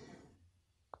there's some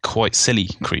quite silly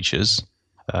creatures.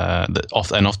 That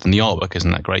often the artwork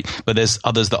isn't that great, but there's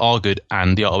others that are good,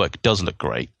 and the artwork does look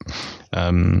great.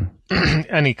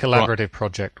 Any collaborative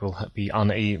project will be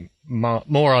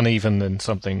more uneven than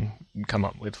something come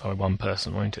up with by one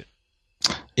person, won't it?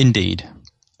 Indeed,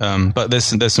 but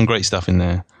there's some great stuff in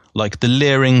there, like the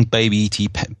leering baby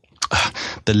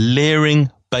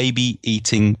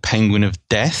eating penguin of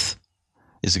death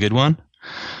is a good one.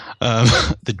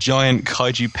 The giant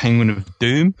kaiju penguin of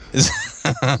doom. These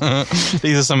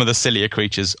are some of the sillier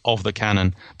creatures of the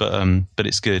canon, but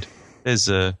it's good. There's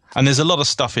a lot of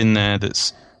stuff in there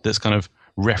that's kind of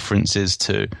references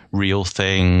to real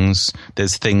things.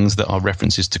 There's things that are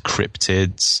references to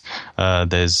cryptids.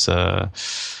 There's or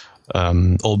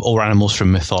animals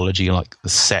from mythology, like the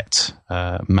Set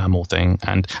mammal thing,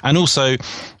 and also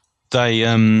they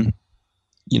one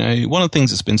of the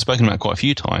things that's been spoken about quite a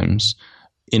few times.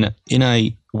 In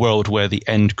a world where the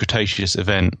end Cretaceous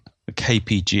event, the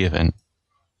KPG event,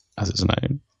 as it's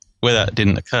known, where that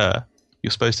didn't occur,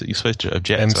 you're supposed to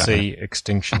object. MC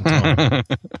extinction time.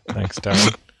 Thanks,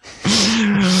 Darren.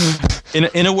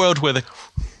 In a world where the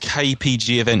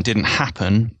KPG event didn't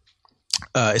happen,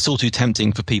 it's all too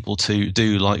tempting for people to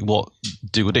do like what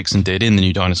Dougal Dixon did in The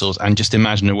New Dinosaurs and just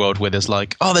imagine a world where there's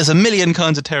like, there's a million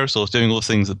kinds of pterosaurs doing all the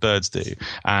things that birds do,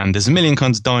 and there's a million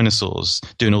kinds of dinosaurs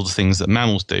doing all the things that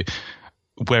mammals do.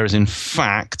 Whereas in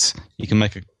fact, you can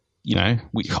make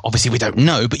we don't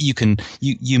know, but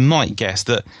you might guess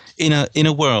that in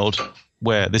a world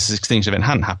where this extinction event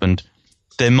hadn't happened,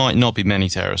 there might not be many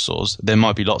pterosaurs. There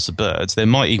might be lots of birds. There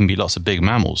might even be lots of big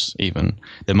mammals. Even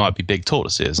there might be big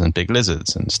tortoises and big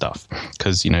lizards and stuff.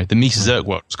 Because the Mesozoic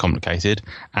world was complicated,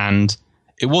 and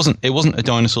it wasn't a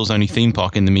dinosaurs only theme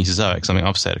park in the Mesozoic. Something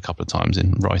I've said a couple of times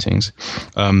in writings.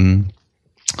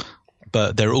 But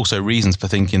there are also reasons for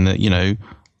thinking that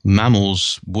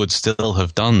mammals would still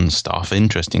have done stuff,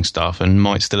 interesting stuff, and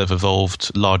might still have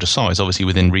evolved larger size. Obviously,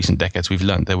 within recent decades, we've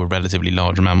learned there were relatively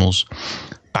large mammals.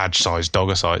 Badge-sized,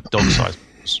 dog-sized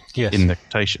yes. In the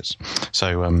Cretaceous.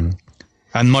 So, and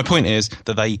my point is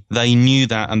that they knew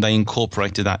that and they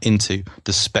incorporated that into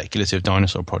the Speculative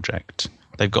Dinosaur Project.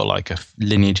 They've got like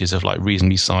lineages of like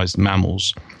reasonably sized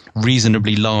mammals,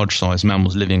 reasonably large-sized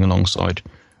mammals living alongside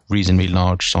reasonably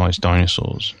large-sized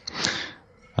dinosaurs.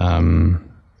 So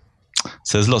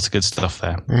there's lots of good stuff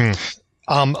there.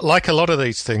 Like a lot of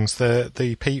these things,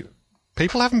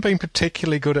 people haven't been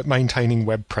particularly good at maintaining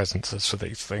web presences for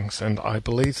these things, and I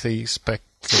believe the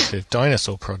Speculative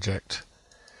Dinosaur Project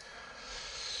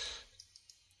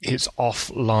is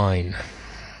offline.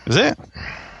 Is it?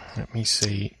 Let me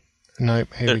see.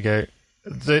 Nope, here we go.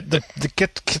 The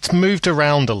gets moved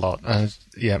around a lot.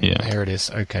 Yeah, here it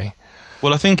is. Okay.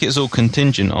 Well, I think it's all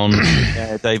contingent on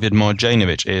David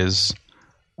Marjanovic is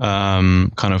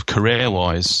kind of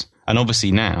career-wise, and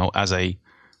obviously now as a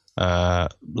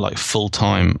like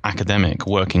full-time academic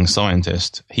working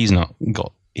scientist, he hasn't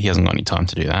got any time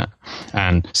to do that.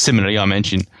 And similarly, I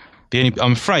mentioned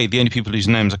I'm afraid the only people whose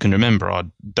names I can remember are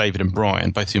David and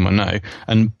Brian, both whom I know,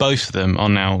 and both of them are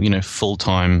now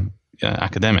full-time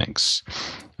academics.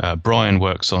 Brian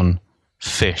works on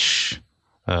fish.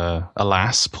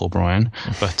 Alas, poor Brian,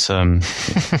 but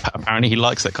apparently he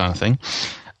likes that kind of thing.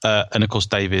 And of course,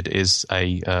 David is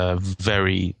a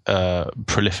very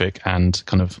prolific and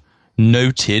kind of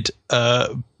noted,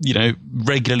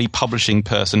 regularly publishing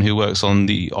person who works on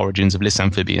the origins of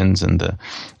lissamphibians and the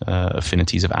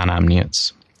affinities of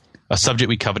anamniotes, a subject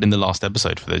we covered in the last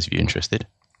episode for those of you interested.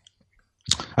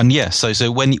 And yeah, so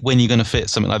when you're going to fit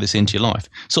something like this into your life,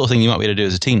 sort of thing you might be able to do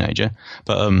as a teenager,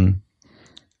 but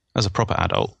as a proper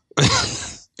adult,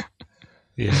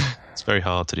 yeah, it's very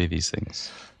hard to do these things.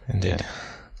 Indeed.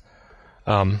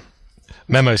 Yeah.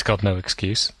 Memo's got no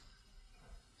excuse.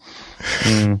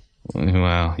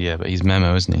 Well, yeah, but he's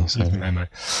Memo, isn't he? So. He's Memo.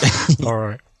 All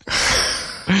right.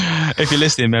 If you're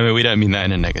listening, Memo, we don't mean that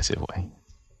in a negative way.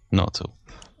 Not at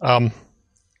all.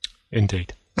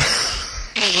 Indeed.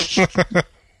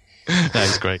 That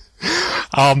is great.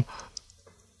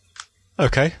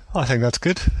 Okay, I think that's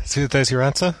good. So there's your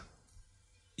answer.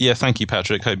 Yeah, thank you,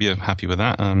 Patrick. Hope you're happy with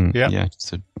that. Yeah.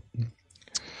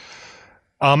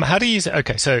 How do you use it?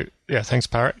 Okay, so, yeah, thanks,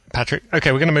 Patrick.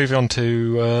 Okay, we're going to move on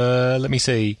to, let me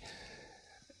see.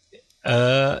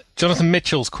 Jonathan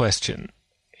Mitchell's question.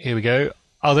 Here we go.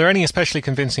 Are there any especially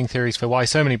convincing theories for why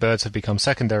so many birds have become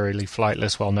secondarily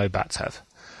flightless while no bats have?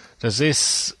 Does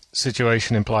this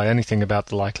situation imply anything about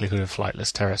the likelihood of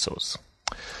flightless pterosaurs?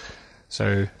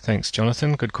 So, thanks,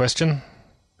 Jonathan. Good question.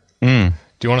 Do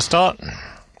you want to start?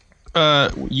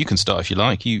 You can start if you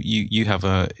like. You have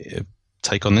a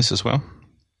take on this as well,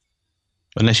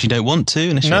 unless you don't want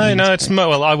to. No.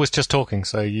 Well, I was just talking,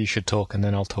 so you should talk, and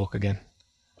then I'll talk again.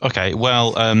 Okay.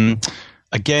 Well,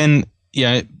 again,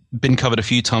 yeah, been covered a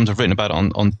few times. I've written about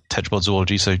it on Tetrapod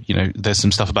Zoology, so there's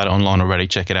some stuff about it online already.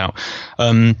 Check it out.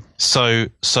 So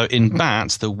in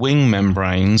bats, the wing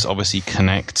membranes obviously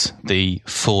connect the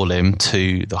forelimb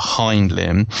to the hind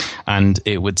limb, and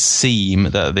it would seem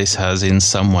that this has, in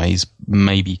some ways,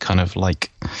 maybe kind of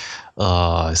like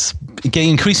it's getting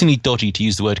increasingly dodgy to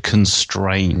use the word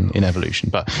constrain in evolution,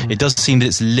 but it does seem that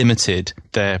it's limited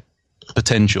their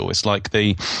potential. It's like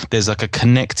there's like a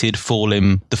connected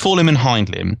forelimb. The forelimb and hind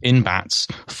limb in bats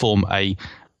form a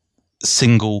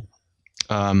single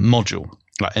module,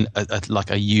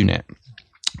 like a unit.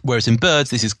 Whereas in birds,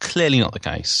 this is clearly not the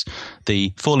case.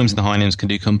 The forelimbs and the hind limbs can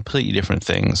do completely different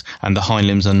things, and the hind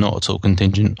limbs are not at all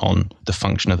contingent on the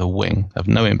function of the wing, have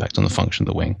no impact on the function of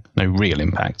the wing, no real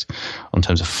impact on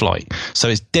terms of flight. So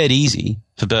it's dead easy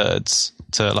for birds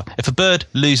to, if a bird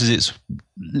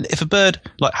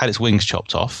had its wings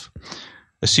chopped off,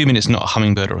 assuming it's not a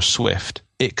hummingbird or a swift,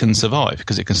 it can survive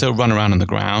because it can still run around on the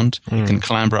ground, it can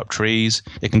clamber up trees,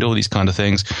 it can do all these kind of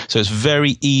things. So it's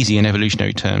very easy in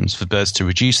evolutionary terms for birds to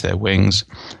reduce their wings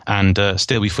and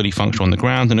still be fully functional on the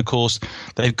ground. And of course,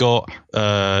 they've got,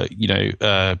 they're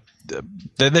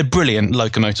brilliant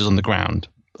locomotors on the ground.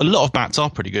 A lot of bats are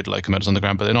pretty good locomotors on the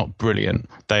ground, but they're not brilliant.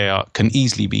 They can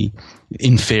easily be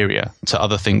inferior to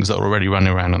other things that are already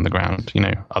running around on the ground,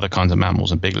 other kinds of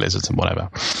mammals and big lizards and whatever.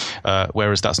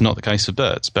 Whereas that's not the case for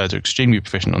birds. Birds are extremely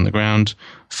proficient on the ground,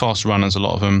 fast runners, a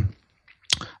lot of them.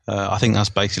 I think that's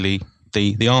basically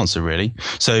the answer, really.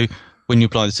 So when you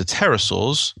apply this to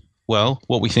pterosaurs, well,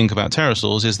 what we think about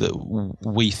pterosaurs is that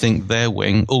we think their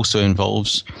wing also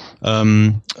involves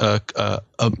a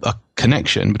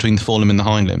connection between the forelimb and the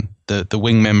hind limb. The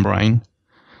wing membrane,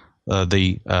 what's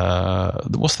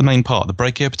the main part? The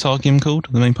brachiopatagium called?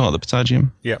 The main part of the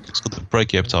patagium? Yeah. It's called the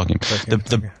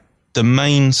brachiopatagium. The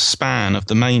main span of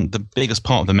the biggest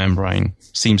part of the membrane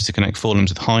seems to connect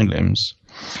forelimbs with hind limbs,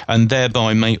 and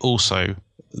thereby may also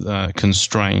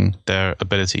constrain their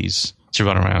abilities to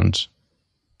run around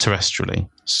terrestrially.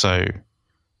 So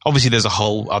obviously there's a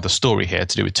whole other story here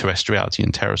to do with terrestriality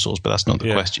in pterosaurs, but that's not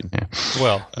the question here.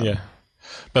 Well, yeah.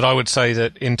 But I would say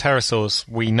that in pterosaurs,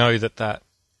 we know that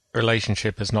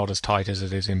relationship is not as tight as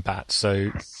it is in bats. So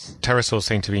pterosaurs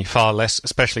seem to be far less,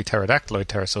 especially pterodactyloid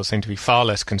pterosaurs, seem to be far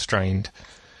less constrained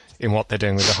in what they're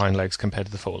doing with the hind legs compared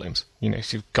to the forelimbs.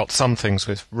 So you've got some things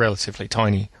with relatively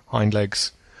tiny hind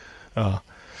legs, large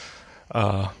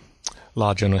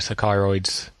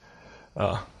ornithochiroids,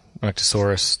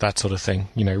 Nyctosaurus, that sort of thing.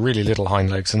 Really little hind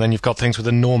legs. And then you've got things with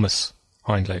enormous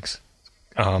hind legs,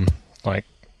 like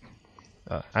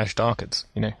Ashdarchids,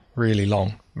 really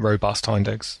long, robust hind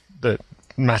legs that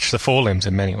match the forelimbs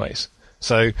in many ways.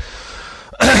 So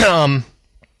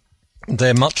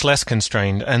they're much less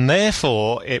constrained, and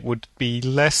therefore it would be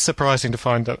less surprising to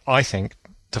find a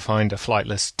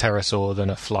flightless pterosaur than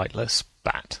a flightless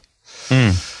bat.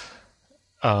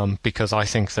 Because I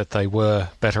think that they were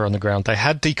better on the ground. They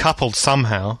had decoupled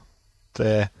somehow.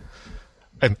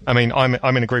 I'm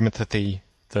in agreement that the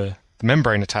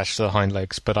membrane attached to the hind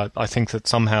legs, but I think that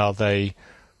somehow they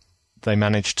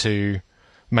managed to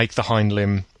make the hind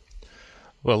limb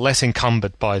less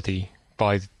encumbered by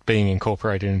being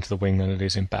incorporated into the wing than it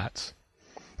is in bats.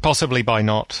 Possibly by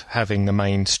not having the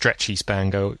main stretchy span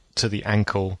go to the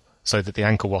ankle, so that the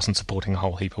ankle wasn't supporting a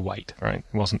whole heap of weight. Right?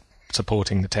 It wasn't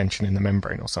supporting the tension in the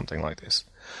membrane or something like this,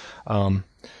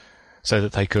 so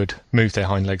that they could move their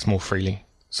hind legs more freely.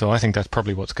 So I think that's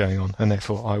probably what's going on, and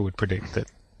therefore I would predict that,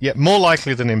 more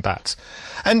likely than in bats.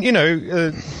 And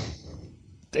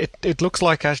it looks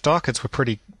like Ashdarchids were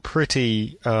pretty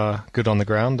good on the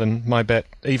ground, and my bet,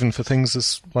 even for things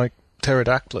as like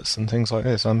Pterodactylus and things like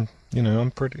this, I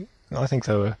think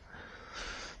they were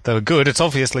they were good. It's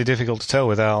obviously difficult to tell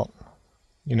without,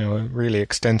 really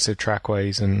extensive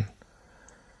trackways and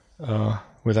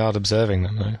without observing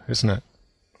them, though, isn't it?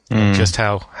 Just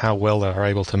how well they're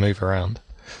able to move around.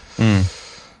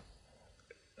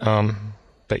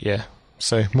 But yeah,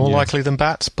 so more likely than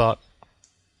bats, but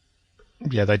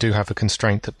yeah, they do have a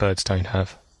constraint that birds don't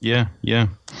have. Yeah.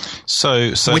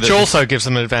 So which also gives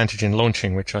them an advantage in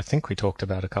launching, which I think we talked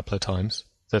about a couple of times.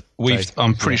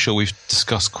 I'm pretty sure we've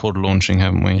discussed quad launching,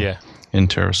 haven't we? Yeah. In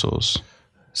pterosaurs.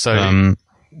 So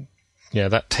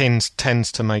that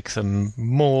tends to make them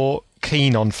more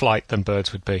keen on flight than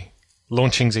birds would be.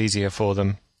 Launching's easier for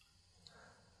them.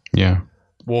 Yeah.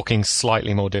 Walking's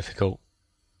slightly more difficult.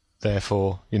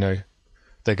 Therefore,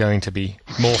 they're going to be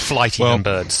more flighty than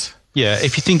birds. Yeah,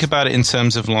 if you think about it in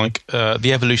terms of like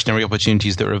the evolutionary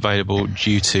opportunities that are available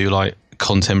due to like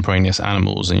contemporaneous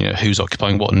animals, and who's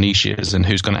occupying what niches and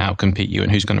who's going to outcompete you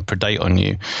and who's going to predate on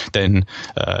you, then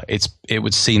it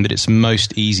would seem that it's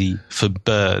most easy for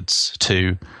birds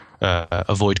to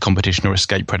avoid competition or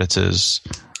escape predators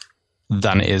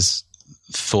than it is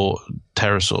for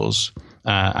pterosaurs.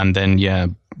 And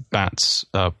then bats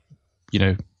are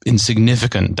in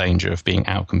significant danger of being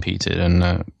outcompeted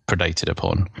and predated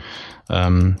upon.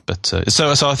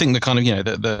 So I think the kind of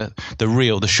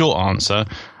the short answer,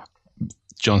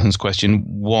 Jonathan's question,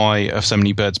 why have so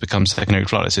many birds become secondary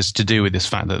flightless, is to do with this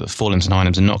fact that the forelimbs and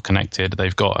hindlimbs are not connected.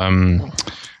 They've got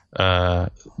hind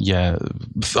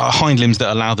limbs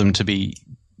that allow them to be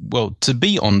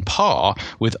on par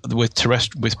with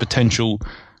potential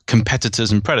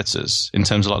competitors and predators in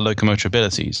terms of like locomotor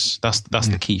abilities. That's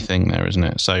the key thing there, isn't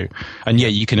it? So, and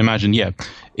you can imagine,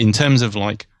 in terms of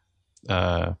like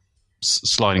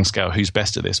sliding scale, who's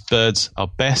best at this? Birds are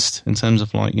best in terms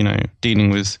of like dealing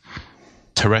with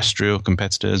terrestrial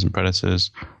competitors and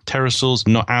predators. Pterosaurs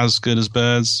not as good as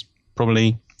birds,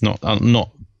 probably not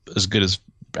as good as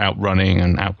outrunning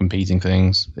and outcompeting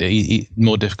things.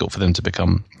 More difficult for them to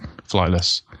become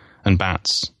flightless. And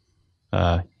bats,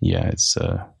 it's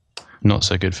not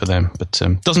so good for them, but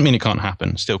doesn't mean it can't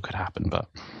happen. Still could happen, but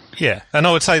yeah. And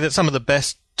I would say that some of the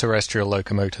best terrestrial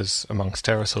locomotors amongst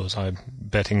pterosaurs, I'm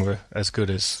betting, were as good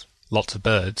as lots of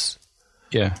birds.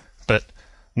 Yeah, but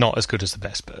not as good as the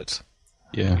best birds.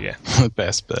 Yeah. The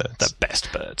best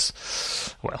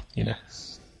birds. Well,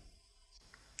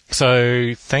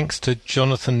 So thanks to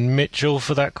Jonathan Mitchell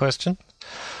for that question.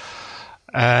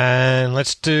 And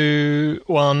let's do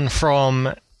one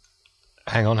from...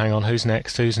 Hang on. Who's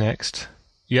next?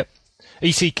 Yep.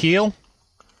 E.C. Keel.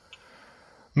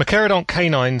 Mecharodont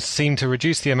canines seem to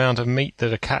reduce the amount of meat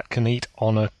that a cat can eat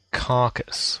on a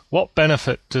carcass. What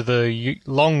benefit do the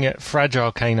long yet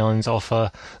fragile canines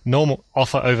offer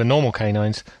over normal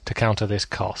canines to counter this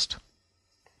cost?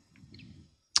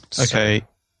 Okay.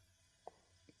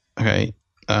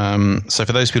 So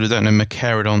for those people who don't know,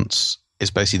 Mecharodonts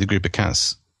is basically the group of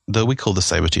cats that we call the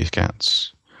saber-toothed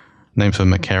cats, named for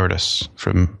Mecharodus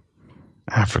from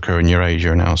Africa and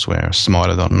Eurasia and elsewhere,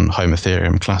 Smilodon,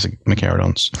 Homotherium, classic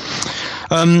Mecharodonts.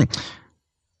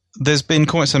 There's been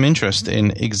quite some interest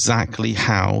in exactly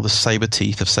how the saber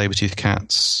teeth of saber-toothed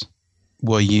cats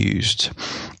were used.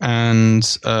 And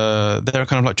they're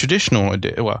kind of like traditional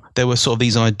ideas. Well, there were sort of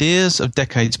these ideas of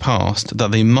decades past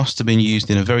that they must have been used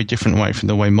in a very different way from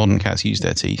the way modern cats use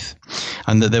their teeth,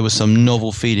 and that there was some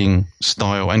novel feeding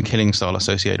style and killing style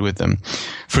associated with them.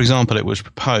 For example, it was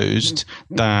proposed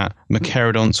that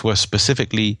Mecharodonts were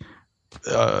specifically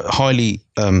highly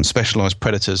specialized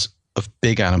predators of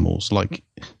big animals like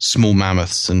small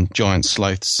mammoths and giant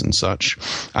sloths and such,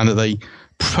 and that they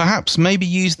perhaps maybe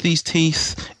used these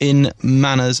teeth in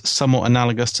manners somewhat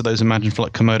analogous to those imagined for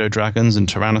like Komodo dragons and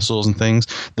tyrannosaurs and things.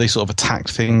 They sort of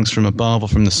attacked things from above or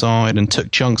from the side and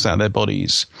took chunks out of their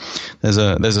bodies. There's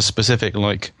a specific,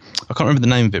 like, I can't remember the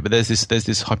name of it, but there's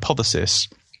this hypothesis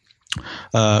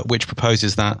which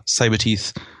proposes that saber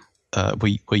teeth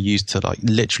were used to like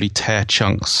literally tear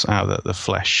chunks out of the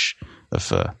flesh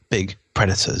of big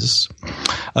predators.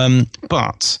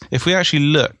 But if we actually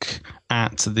look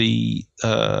at the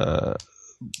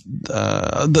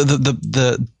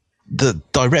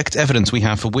direct evidence we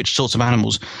have for which sorts of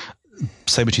animals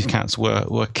saber-toothed cats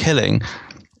were killing,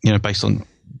 based on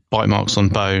bite marks on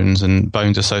bones and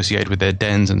bones associated with their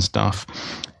dens and stuff,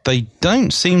 they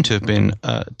don't seem to have been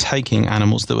taking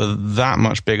animals that were that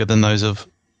much bigger than those of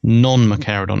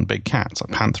non-Mecharodont big cats, like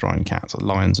pantherine cats, like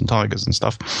lions and tigers and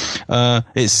stuff.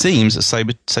 It seems that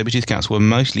saber-toothed cats were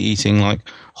mostly eating like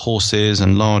horses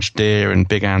and large deer and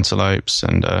big antelopes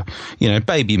and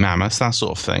baby mammoths, that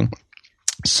sort of thing.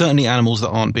 Certainly animals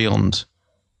that aren't beyond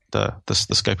the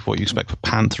scope of what you expect for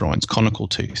pantherines, conical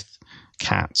toothed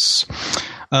cats.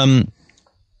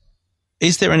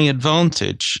 is there any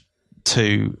advantage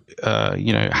to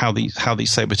how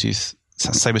these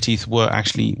saber-tooth were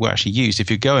actually used if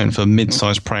you're going for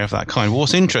mid-sized prey of that kind?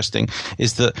 What's interesting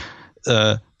is that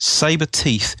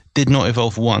saber-teeth did not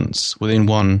evolve once within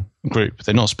one group.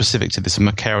 They're not specific to this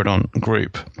Machaerodon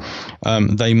group.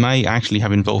 They may actually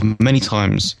have evolved many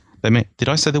times. Did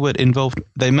I say the word involved?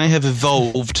 They may have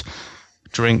evolved.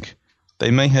 They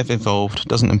may have evolved.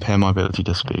 Doesn't impair my ability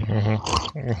to speak.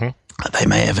 They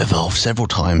may have evolved several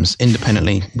times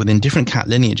independently within different cat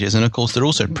lineages, and of course they're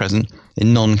also present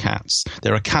in non-cats.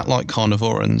 There are cat-like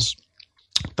carnivorans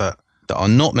that are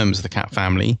not members of the cat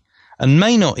family and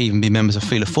may not even be members of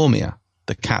Feliformia,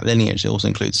 the cat lineage. It also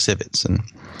includes civets and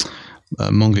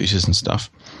mongooses and stuff,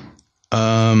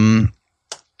 and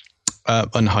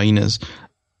hyenas,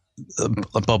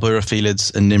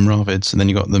 Barbourophilids and Nimravids, and then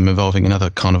you've got them evolving in other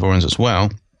carnivorans as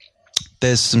well.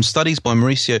 There's some studies by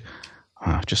Mauricio.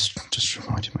 Just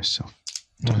reminded myself.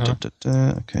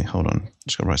 Okay, hold on.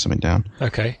 Just got to write something down.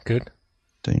 Okay, good.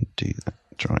 Don't do that.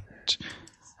 That's right.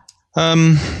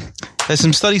 There's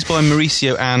some studies by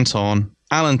Mauricio Anton,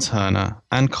 Alan Turner,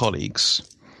 and colleagues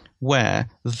where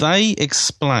they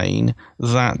explain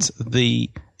that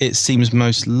it seems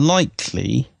most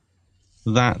likely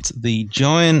that the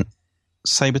giant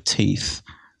saber teeth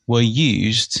were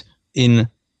used in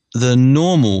the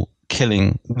normal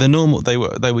killing. They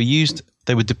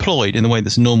were deployed in the way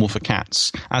that's normal for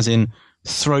cats, as in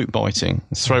throat biting,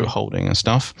 throat holding and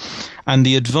stuff. And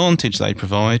the advantage they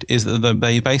provide is that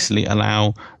they basically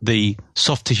allow the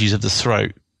soft tissues of the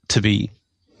throat to be,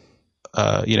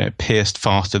 pierced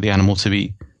faster, the animal to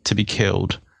be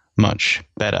killed much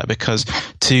better. Because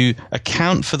to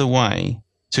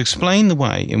explain the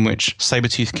way in which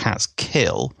saber-toothed cats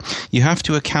kill, you have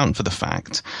to account for the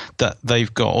fact that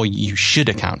they've got, or you should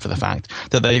account for the fact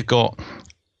that they've got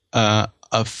a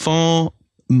far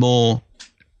more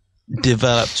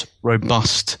developed,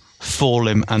 robust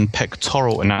forelimb and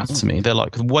pectoral anatomy. They're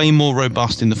like way more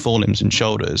robust in the forelimbs and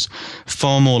shoulders,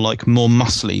 far more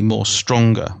muscly, more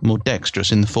stronger, more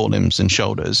dexterous in the forelimbs and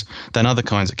shoulders than other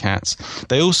kinds of cats.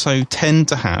 They also tend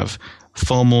to have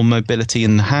far more mobility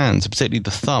in the hands, particularly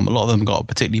the thumb. A lot of them got a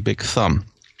particularly big thumb.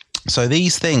 So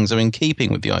these things are in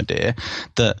keeping with the idea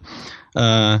that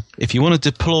if you want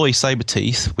to deploy saber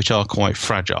teeth, which are quite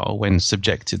fragile when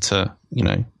subjected to,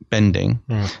 bending,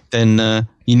 then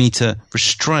you need to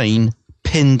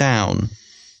pin down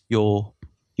your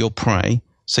prey.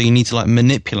 So you need to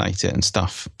manipulate it and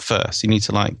stuff first. You need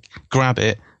to grab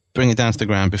it, bring it down to the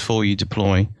ground before you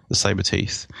deploy the saber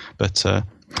teeth. But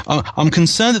I'm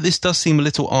concerned that this does seem a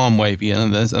little arm wavy,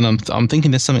 and I'm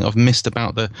thinking there's something I've missed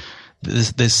about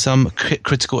there's some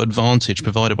critical advantage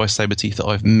provided by saber teeth that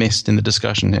I've missed in the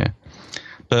discussion here.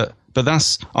 But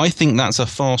I think that's a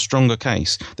far stronger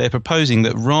case. They're proposing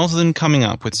that rather than coming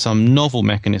up with some novel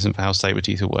mechanism for how saber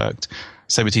teeth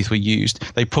were used,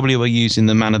 they probably were used in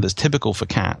the manner that's typical for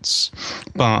cats.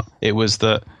 But it was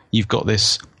that you've got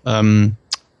this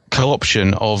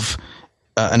co-option of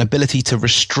an ability to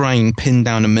restrain, pin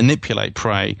down, and manipulate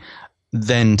prey,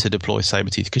 then to deploy saber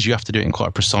teeth, because you have to do it in quite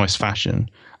a precise fashion.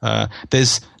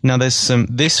 This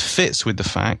fits with the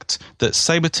fact that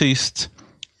saber-toothed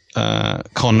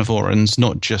carnivorans,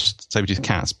 not just saber-toothed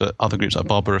cats, but other groups like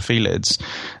Barbourophilids,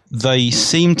 they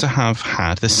seem to have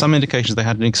there's some indications they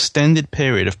had an extended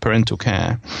period of parental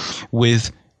care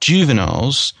with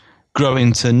juveniles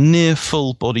growing to near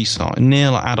full body size, near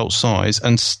adult size,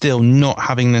 and still not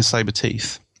having their saber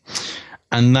teeth.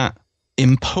 And that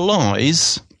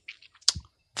implies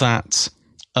that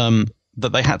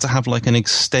they had to have an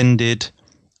extended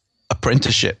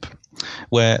apprenticeship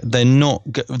where they're not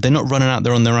running out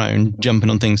there on their own, jumping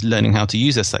on things, learning how to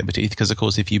use their saber teeth. Because of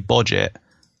course, if you bodge it,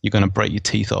 you're going to break your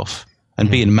teeth off. And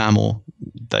being a mammal,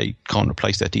 they can't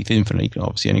replace their teeth infinitely.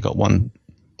 Obviously, only got one.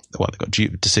 Well, they've got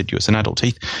deciduous and adult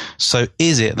teeth. So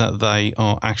is it that they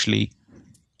are actually,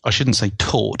 I shouldn't say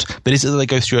taught, but is it that they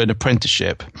go through an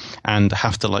apprenticeship and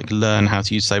have to learn how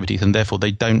to use saber teeth, and therefore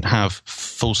they don't have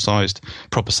full-sized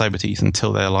proper saber teeth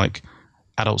until they're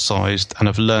adult-sized and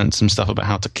have learned some stuff about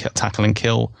how to tackle and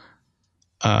kill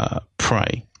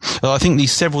prey? I think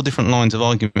these several different lines of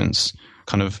arguments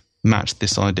kind of match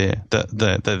this idea that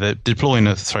they're deploying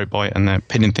a throat bite and they're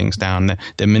pinning things down,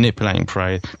 they're manipulating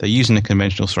prey, they're using a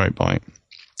conventional throat bite.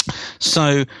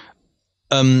 So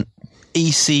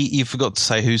EC, you forgot to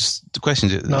say whose the question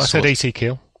is it? No, I said EC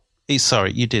Keel.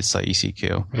 Sorry, you did say EC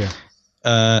Keel.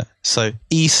 Yeah. So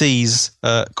EC's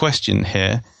question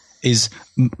here is,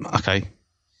 okay,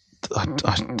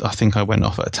 I think I went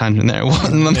off at a tangent there.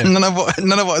 None of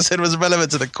what I said was relevant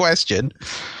to the question.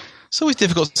 It's always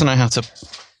difficult to know how to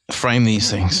frame these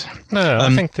things. No,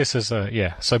 I think this is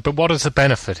So, but what is the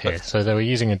benefit here? So they were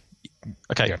using a.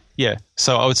 Okay, yeah.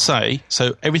 So I would say,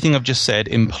 everything I've just said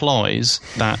implies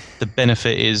that the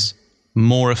benefit is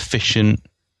more efficient,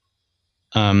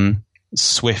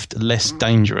 swift, less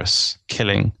dangerous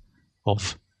killing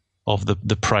of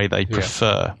the prey they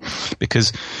prefer,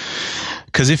 because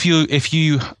if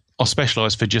you are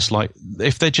specialised for just like,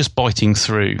 if they're just biting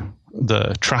through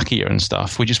the trachea and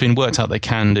stuff, which has been worked out they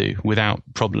can do without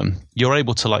problem, you're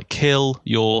able to like kill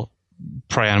your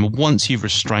prey animal. Once you've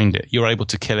restrained it, you're able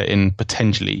to kill it in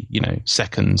potentially,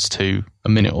 seconds to a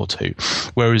minute or two.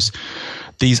 Whereas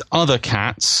these other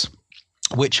cats,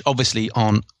 which obviously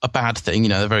aren't a bad thing,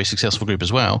 they're a very successful group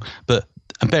as well,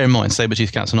 and bear in mind,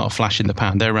 saber-toothed cats are not a flash in the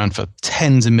pan. They're around for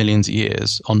tens of millions of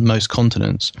years on most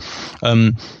continents.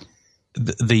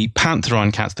 The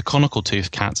pantherine cats, the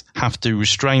conical-toothed cats, have to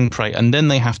restrain prey, and then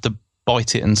they have to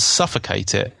bite it and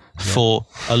suffocate it for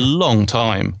a long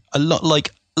time, a lot,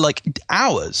 like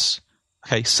hours.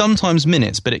 Okay, sometimes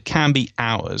minutes, but it can be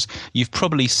hours. You've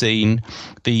probably seen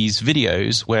these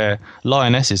videos where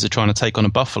lionesses are trying to take on a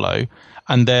buffalo,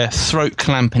 and they're throat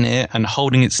clamping it and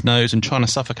holding its nose and trying to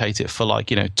suffocate it for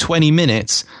 20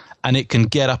 minutes, and it can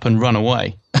get up and run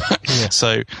away.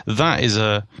 So that is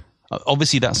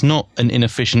obviously that's not an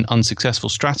inefficient, unsuccessful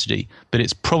strategy, but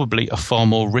it's probably a far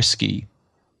more risky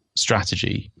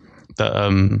strategy that,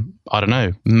 I don't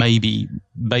know, maybe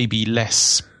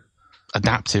less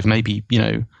adaptive, maybe,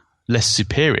 less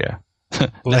superior.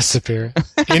 Less superior.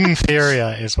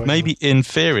 Inferior is what maybe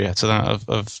inferior to that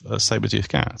of saber-toothed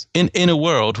cats. In a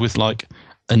world with like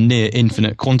a near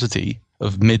infinite quantity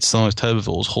of mid-sized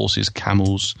herbivores, horses,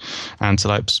 camels,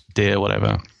 antelopes, deer,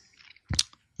 whatever.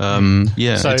 An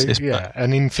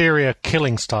inferior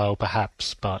killing style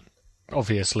perhaps, but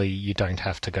obviously you don't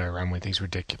have to go around with these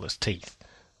ridiculous teeth,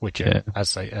 which are,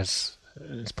 as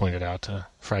it's pointed out,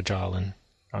 fragile, and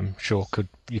I'm sure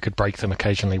you could break them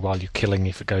occasionally while you're killing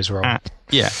if it goes wrong.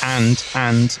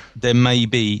 And there may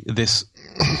be this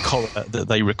correlate that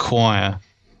they require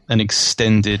an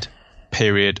extended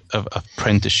period of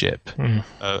apprenticeship.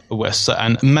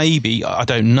 And maybe, I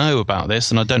don't know about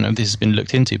this, and I don't know if this has been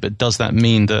looked into, but does that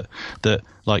mean that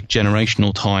like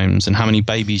generational times and how many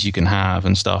babies you can have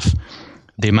and stuff,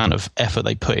 the amount of effort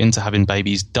they put into having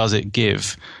babies, does it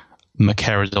give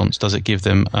Mecharodonts, does it give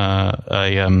them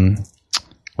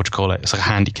what do you call it? It's like a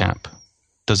handicap.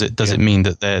 Does it mean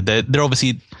that they're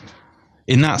obviously,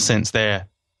 in that sense, they're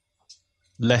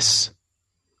less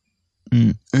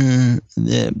they're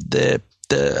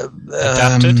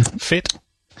adapted, fit?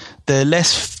 They're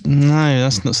less. No,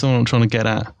 that's not something I'm trying to get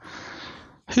at.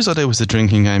 Whose idea was the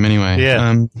drinking game anyway?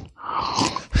 Yeah.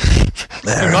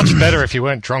 Much better if you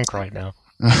weren't drunk right now.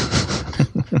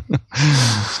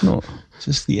 It's not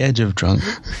just the edge of drunk.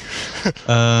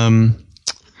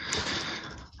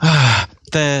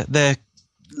 They're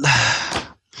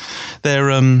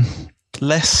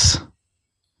less.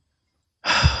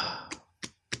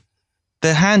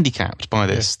 They're handicapped by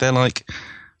this. Yeah.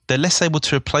 They're less able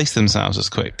to replace themselves as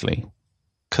quickly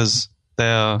because they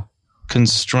are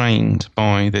constrained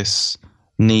by this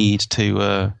need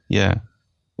to.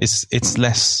 It's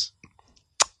less.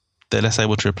 They're less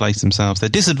able to replace themselves. They're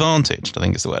disadvantaged, I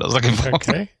think is the word I was looking for.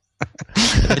 Okay.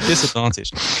 They're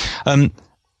disadvantaged.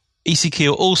 E.C.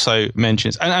 Keel also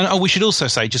mentions, and we should also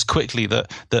say just quickly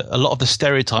that a lot of the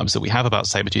stereotypes that we have about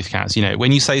saber-toothed cats,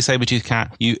 when you say saber-toothed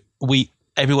cat,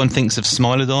 everyone thinks of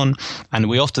Smilodon, and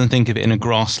we often think of it in a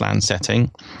grassland setting.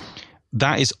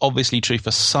 That is obviously true for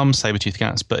some saber-toothed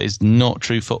cats, but is not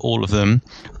true for all of them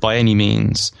by any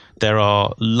means. There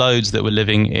are loads that were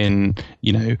living in,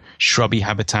 shrubby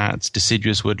habitats,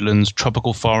 deciduous woodlands,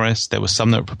 tropical forests. There were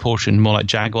some that were proportioned more like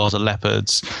jaguars or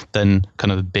leopards than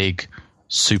kind of the big,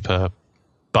 super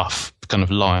buff kind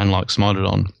of lion like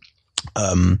Smilodon.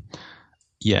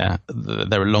 There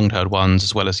are long-tailed ones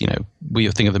as well as,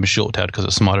 we think of them as short-tailed because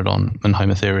of Smilodon and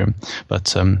Homotherium.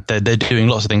 But they're doing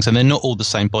lots of things, and they're not all the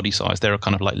same body size. There are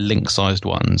kind of like lynx-sized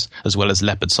ones as well as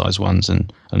leopard-sized ones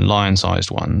and lion-sized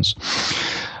ones.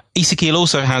 E.C. Keel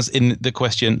also has in the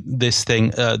question this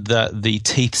thing that the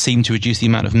teeth seem to reduce the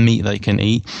amount of meat they can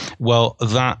eat. Well,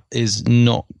 that is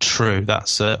not true.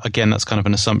 That's again, that's kind of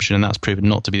an assumption, and that's proven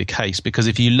not to be the case. Because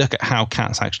if you look at how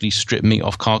cats actually strip meat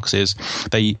off carcasses,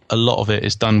 a lot of it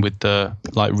is done with the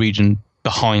region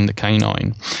behind the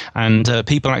canine, and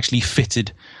people actually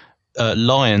fitted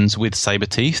lions with saber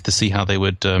teeth to see how they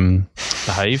would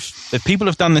behave. People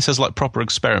have done this as proper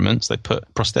experiments. They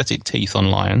put prosthetic teeth on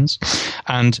lions,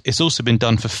 and it's also been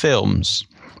done for films.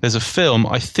 There's a film,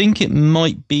 I think it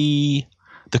might be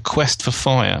The Quest for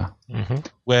Fire,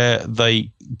 where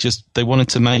they wanted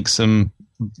to make some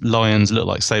lions look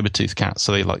like saber-toothed cats,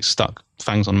 so they like stuck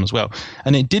fangs on them as well.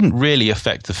 And it didn't really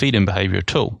affect the feeding behavior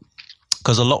at all,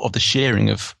 because a lot of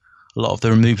the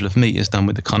removal of meat is done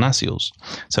with the carnassials,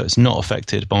 so it's not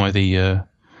affected by the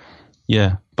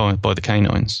by the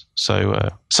canines. So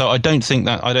I don't think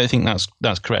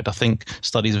that's correct. I think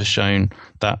studies have shown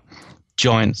that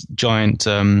giant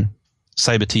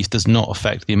saber teeth does not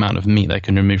affect the amount of meat they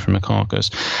can remove from a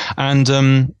carcass.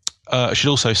 And I should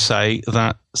also say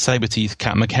that saber-toothed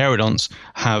cat Megarodonts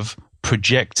have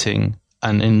projecting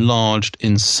and enlarged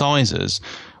incisors,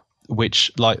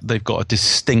 which they've got a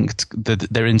distinct,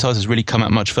 their incisors really come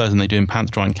out much further than they do in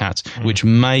pantherine cats, which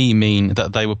may mean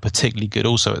that they were particularly good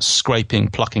also at scraping,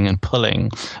 plucking and pulling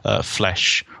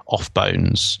flesh off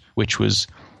bones, which was,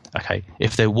 okay,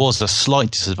 if there was a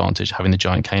slight disadvantage having the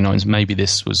giant canines, maybe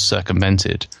this was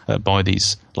circumvented by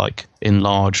these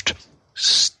enlarged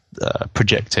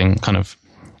projecting kind of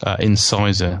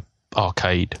incisor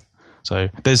arcade. So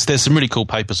there's some really cool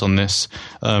papers on this.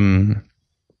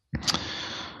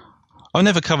 I've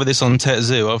never covered this on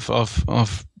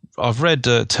TetZoo. I've read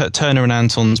Turner and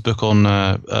Anton's book on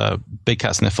big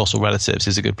cats and their fossil relatives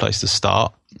is a good place to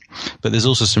start. But there's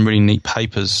also some really neat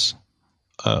papers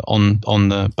on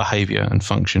the behaviour and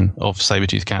function of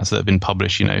saber-toothed cats that have been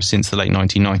published, since the late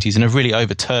 1990s, and have really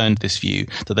overturned this view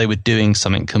that they were doing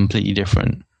something completely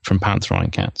different from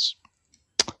pantherine cats.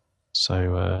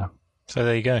 So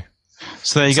there you go.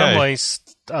 So there you go. In some ways,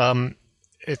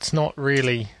 it's not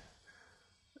really.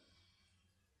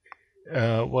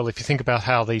 If you think about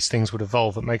how these things would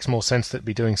evolve, it makes more sense that it'd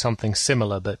be doing something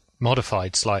similar but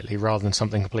modified slightly rather than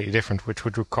something completely different, which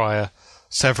would require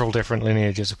several different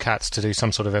lineages of cats to do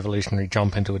some sort of evolutionary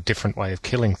jump into a different way of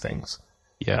killing things.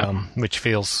 Yeah. Which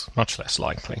feels much less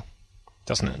likely,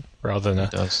 doesn't it? Rather than a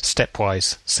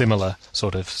stepwise similar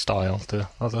sort of style to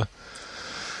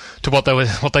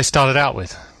what they started out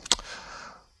with.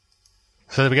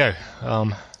 So there we go.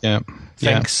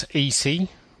 Thanks, EC.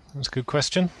 That's a good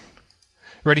question.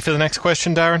 Ready for the next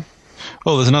question, Darren?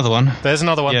 Oh, there's another one. There's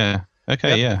another one. Yeah.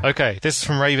 Okay, yep. Yeah. Okay, this is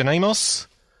from Raven Amos.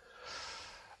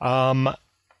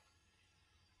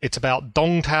 It's about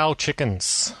Dongtao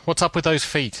chickens. What's up with those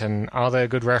feet, and are they a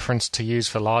good reference to use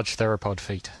for large theropod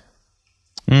feet?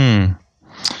 Have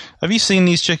you seen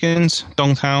these chickens,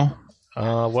 Dongtao?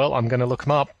 Well, I'm going to look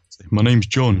them up. My name's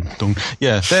John.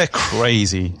 Yeah, they're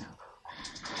crazy.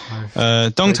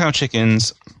 Dongtao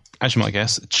chickens, as you might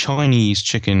guess, Chinese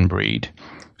chicken breed,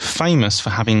 famous for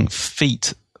having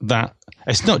feet that.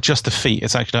 It's not just the feet;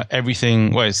 it's actually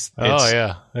everything. Well,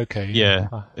 okay, yeah.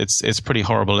 It's pretty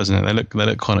horrible, isn't it? They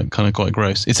look kind of quite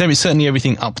gross. It's certainly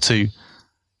everything up to.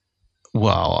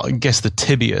 Well, I guess the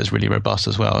tibia is really robust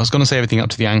as well. I was going to say everything up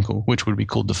to the ankle, which would be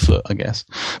called the foot, I guess.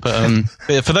 But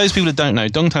for those people that don't know,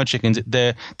 Dongtao chickens,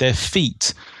 their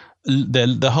feet.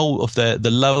 The whole of the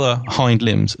lower hind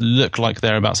limbs look like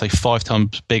they're about, say, 5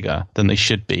 times bigger than they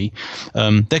should be.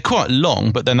 They're quite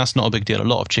long, but then that's not a big deal. A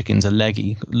lot of chickens are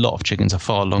leggy. A lot of chickens are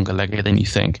far longer leggy than you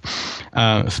think,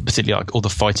 particularly like all the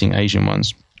fighting Asian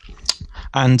ones.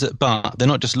 But they're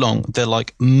not just long; they're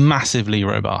massively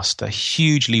robust. They're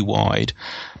hugely wide.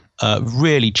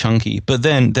 Really chunky, but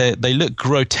then they look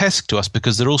grotesque to us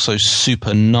because they're also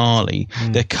super gnarly.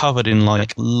 They're covered in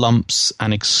lumps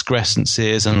and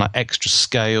excrescences and extra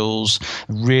scales,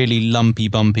 really lumpy,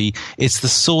 bumpy. It's the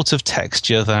sort of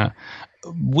texture that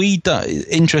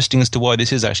interesting as to why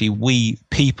this is actually we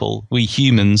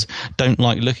humans don't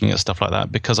like looking at stuff like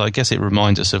that, because I guess it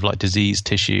reminds us of diseased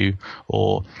tissue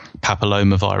or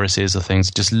papillomaviruses or things.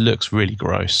 It just looks really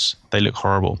gross. They look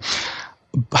horrible.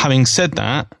 Having said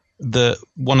that,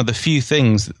 one of the few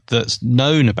things that's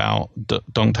known about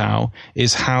Dongtao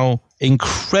is how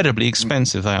incredibly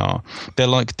expensive they are. They're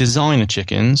like designer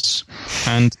chickens,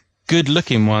 and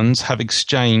good-looking ones have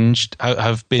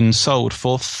been sold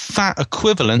for that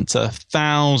equivalent to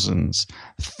thousands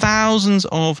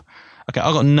of. Okay,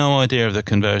 I've got no idea of the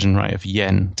conversion rate of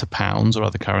yen to pounds or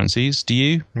other currencies. Do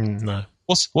you? No.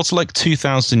 What's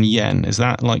 2,000 yen? Is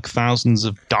that thousands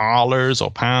of dollars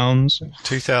or pounds?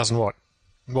 2,000 what?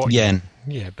 What yen?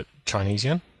 Yeah, but Chinese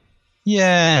yen?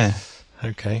 Yeah.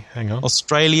 Okay, hang on.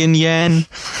 Australian yen?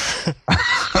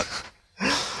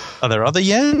 Are there other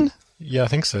yen? Yeah, I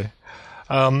think so.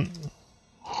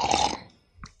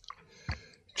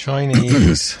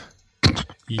 Chinese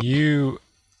U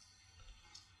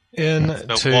into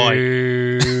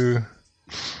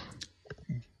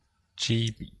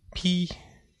GBP.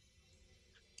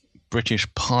 British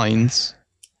Pines.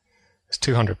 It's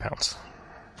 £200.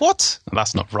 What?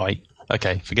 That's not right.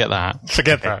 Okay, forget that.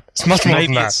 Forget that. It's much more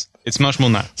than that. It's much more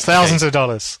than that. It's thousands of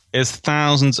dollars. It's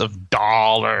thousands of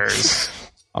dollars.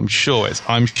 I'm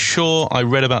sure I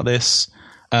read about this.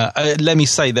 Let me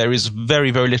say there is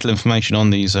very, very little information on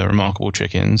these remarkable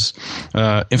chickens.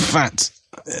 In fact,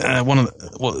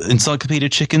 Encyclopedia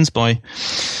Chickens by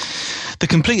The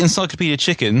Complete Encyclopedia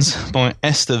Chickens by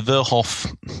Esther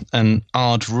Verhoff and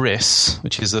Ard Riss,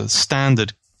 which is a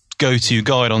standard go-to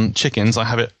guide on chickens. I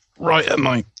have it right at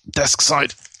my desk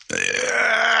side.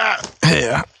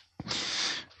 Here.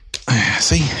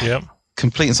 See? Yep.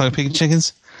 Complete Encyclopedia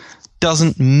Chickens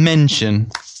doesn't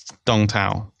mention Dong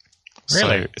Tao.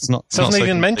 Really? So it's not. Doesn't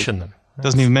even mention them.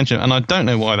 Doesn't even mention them. And I don't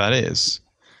know why that is.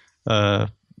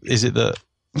 Is it that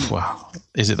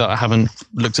I haven't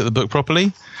looked at the book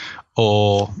properly?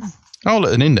 Or I'll look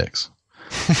at an index.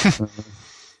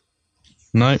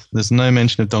 No, there's no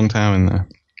mention of Dong Tao in there.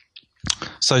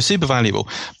 So super valuable.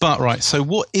 But right, so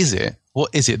what is it?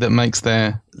 What is it that makes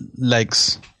their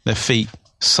legs, their feet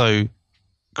so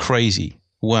crazy?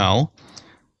 Well,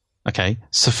 okay,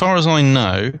 so far as I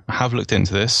know, I have looked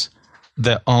into this,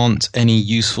 there aren't any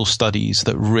useful studies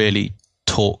that really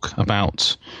talk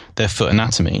about their foot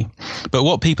anatomy. But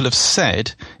what people have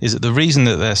said is that the reason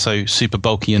that they're so super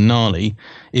bulky and gnarly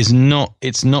is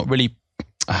it's not really,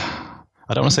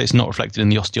 I don't want to say it's not reflected in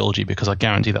the osteology, because I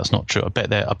guarantee that's not true. I bet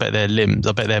their limbs,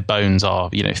 I bet their bones are,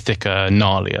 thicker,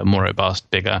 gnarlier, more robust,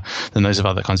 bigger than those of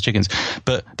other kinds of chickens.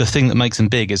 But the thing that makes them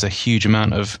big is a huge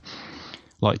amount of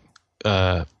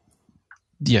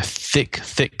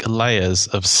thick layers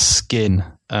of skin,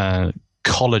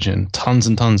 collagen, tons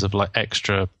and tons of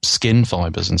extra skin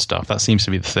fibers and stuff. That seems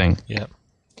to be the thing. Yeah.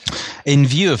 In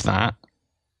view of that,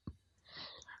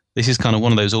 this is kind of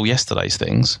one of those all yesterday's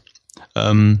things.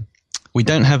 We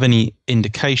don't have any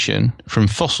indication from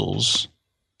fossils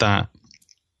that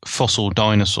fossil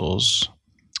dinosaurs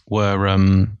were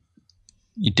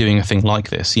doing a thing like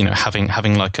this. Having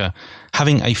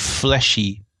a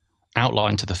fleshy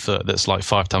outline to the foot that's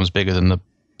 5 times bigger than the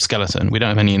skeleton. We don't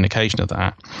have any indication of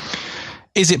that.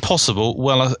 Is it possible?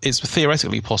 Well, it's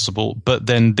theoretically possible, but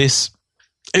then this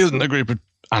isn't a group of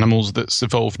animals that's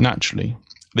evolved naturally.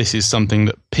 This is something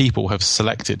that people have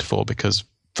selected because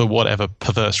for whatever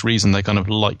perverse reason, they kind of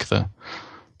like the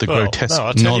grotesque. No,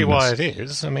 I'll tell you why it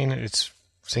is. I mean, it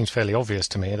seems fairly obvious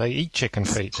to me. They eat chicken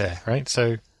feet there, right?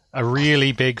 So a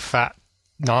really big, fat,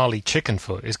 gnarly chicken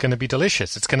foot is going to be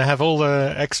delicious. It's going to have all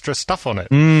the extra stuff on it.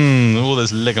 All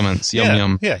those ligaments. Yum,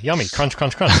 yum. Yeah, yummy. Crunch,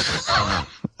 crunch, crunch.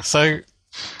 So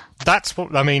that's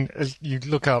what, I mean, you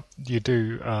look up, you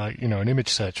do, an image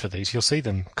search for these, you'll see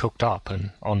them cooked up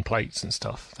and on plates and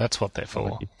stuff. That's what they're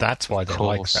for. That's why they're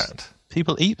like that.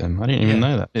 People eat them. I didn't even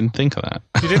know that. Didn't think of that.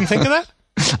 You didn't think of that?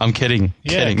 I'm kidding.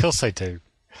 Yeah, of course they do.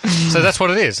 So that's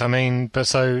what it is. I mean, but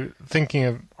so thinking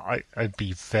of, I'd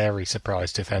be very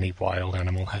surprised if any wild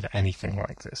animal had anything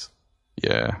like this.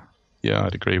 Yeah,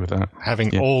 I'd agree with that.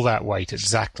 Having all that weight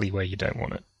exactly where you don't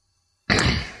want it.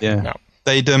 Yeah. No.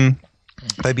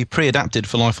 They'd be pre-adapted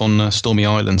for life on stormy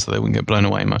islands, so they wouldn't get blown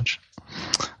away much.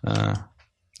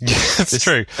 That's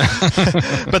true.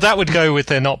 But that would go with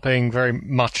there not being very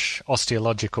much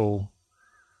osteological,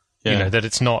 that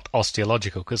it's not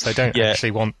osteological, because they don't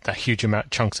actually want that huge amount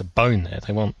chunks of bone there.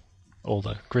 They want all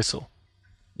the gristle.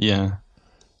 Yeah.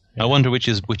 I wonder which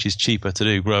is cheaper to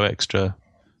do, grow extra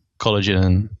collagen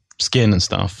and skin and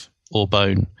stuff, or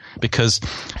bone. Because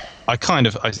I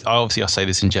obviously I say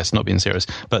this in jest, not being serious,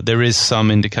 but there is some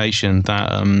indication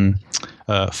that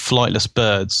flightless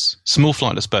birds, small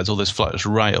flightless birds, all those flightless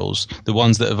rails, the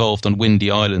ones that evolved on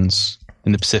windy islands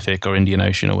in the Pacific or Indian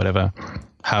Ocean or whatever,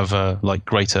 have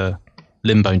greater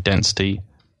limb bone density.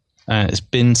 It's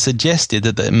been suggested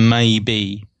that there may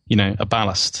be, a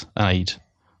ballast aid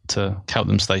to help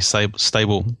them stay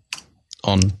stable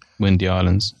on windy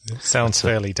islands. Sounds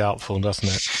fairly doubtful, doesn't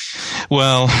it?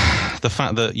 Well, the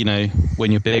fact that,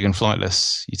 when you're big and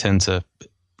flightless, you tend to,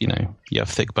 you have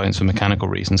thick bones for mechanical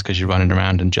reasons because you're running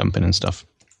around and jumping and stuff.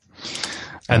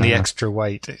 And the extra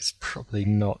weight is probably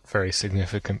not very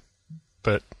significant,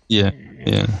 but... Yeah.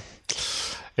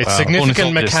 It's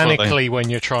significant mechanically when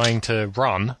you're trying to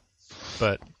run,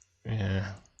 but,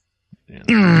 yeah.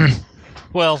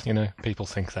 Well, people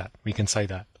think that. We can say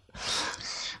that.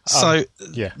 So,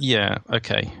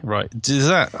 okay, right.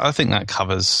 I think that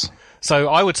covers... So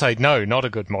I would say no, not a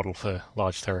good model for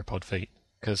large theropod feet,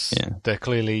 because they're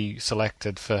clearly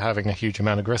selected for having a huge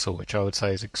amount of gristle, which I would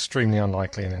say is extremely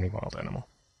unlikely in any wild animal.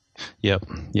 Yep,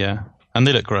 yeah. And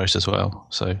they look gross as well,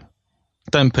 so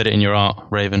don't put it in your art,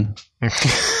 Raven.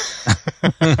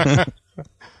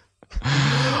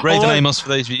 Raven Amos, for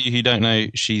those of you who don't know,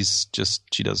 she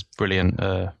does brilliant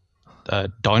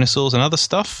dinosaurs and other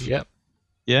stuff. Yep.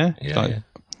 Yeah?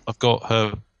 I've got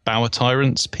her Bower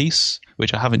Tyrants piece,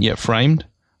 which I haven't yet framed,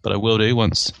 but I will do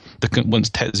once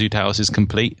Tetsu Towers is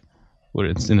complete. We're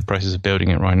in the process of building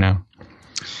it right now.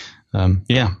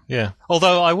 Yeah.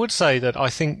 Although I would say that I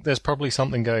think there's probably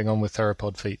something going on with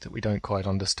theropod feet that we don't quite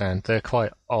understand. They're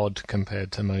quite odd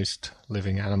compared to most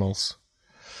living animals.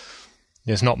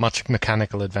 There's not much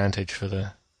mechanical advantage for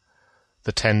the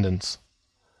tendons,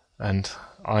 and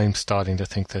I'm starting to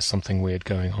think there's something weird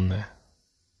going on there.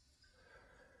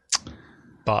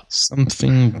 But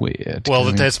something weird.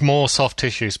 Well, there's more soft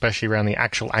tissue, especially around the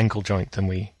actual ankle joint, than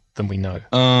we know.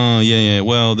 Oh, yeah.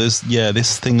 Well, there's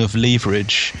this thing of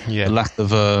leverage, the lack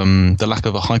of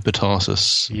a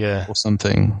hypotarsus, or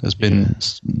something has been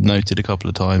noted a couple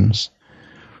of times.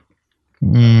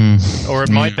 Or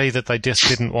it might be that they just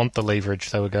didn't want the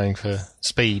leverage; they were going for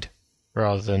speed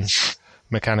rather than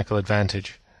mechanical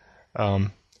advantage,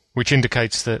 which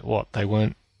indicates that they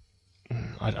weren't.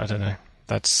 I don't know.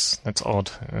 That's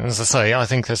odd. As I say, I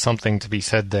think there's something to be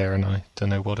said there, and I don't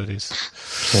know what it is.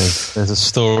 There's a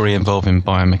story involving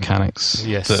biomechanics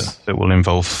that will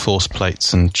involve force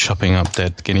plates and chopping up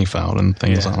dead guinea fowl and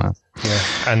things like that. Yeah,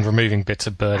 and removing bits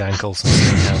of bird ankles and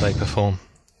seeing how they perform.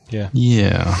 Yeah.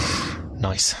 Yeah.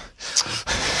 Nice.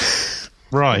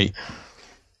 Right.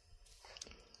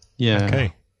 Yeah.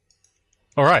 Okay.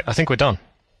 All right, I think we're done.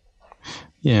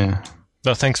 Yeah.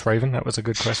 Well, thanks, Raven. That was a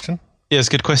good question. Yeah, it's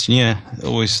a good question, yeah.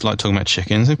 Always like talking about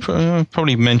chickens. I've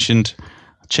probably mentioned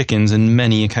chickens in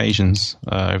many occasions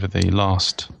over the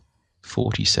last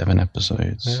 47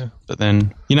 episodes. Yeah. But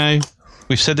then,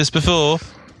 we've said this before,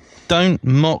 don't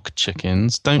mock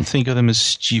chickens. Don't think of them as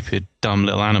stupid, dumb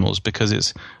little animals,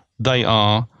 because they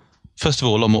are, first of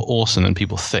all, a lot more awesome than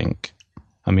people think.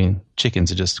 I mean,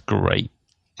 chickens are just great.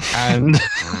 And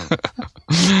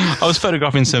I was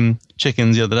photographing some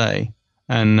chickens the other day,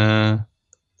 and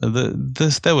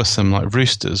there were some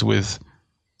roosters with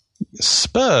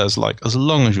spurs as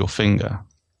long as your finger.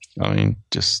 I mean,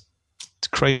 just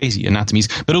crazy anatomies.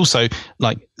 But also,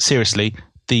 seriously,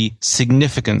 the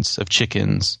significance of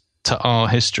chickens to our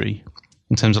history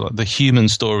in terms of the human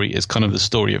story is kind of the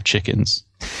story of chickens.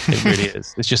 It really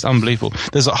is. It's just unbelievable.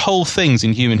 There's whole things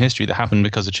in human history that happened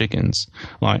because of chickens,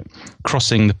 like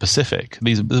crossing the Pacific.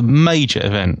 The major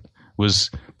event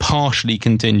was partially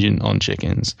contingent on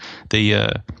chickens.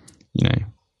 The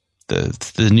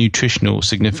nutritional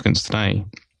significance today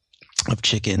of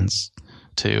chickens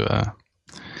to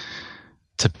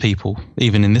people,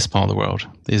 even in this part of the world,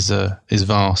 is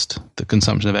vast. The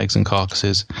consumption of eggs and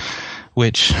carcasses,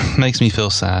 which makes me feel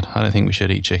sad. I don't think we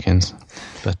should eat chickens,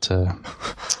 but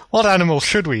what animals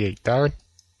should we eat, Darren?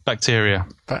 Bacteria.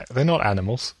 But they're not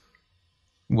animals.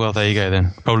 Well, there you go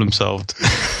then. Problem solved.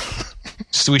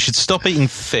 So we should stop eating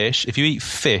fish. If you eat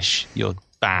fish, you're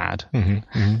bad.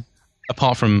 Mm-hmm, mm-hmm.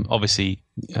 Apart from, obviously,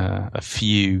 a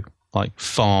few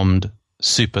farmed,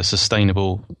 super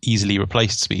sustainable, easily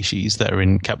replaced species that are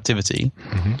in captivity,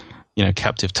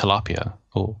 captive tilapia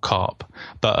or carp.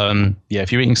 But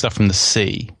if you're eating stuff from the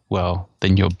sea, well,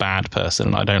 then you're a bad person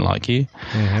and I don't like you.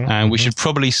 Mm-hmm, and we should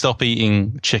probably stop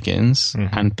eating chickens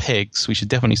and pigs. We should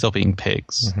definitely stop eating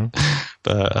pigs. Mm-hmm.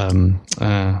 But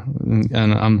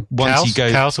once cows? you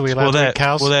go, cows, are we allowed to eat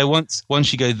cows? Well,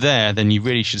 once you go there, then you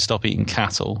really should stop eating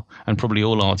cattle and probably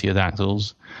all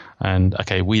artiodactyls. And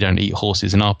okay, we don't eat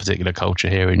horses in our particular culture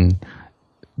here in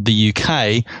the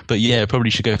UK, but yeah, probably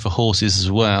should go for horses as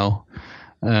well.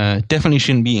 Definitely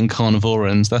shouldn't be eating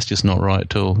carnivorans. That's just not right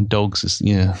at all. Dogs,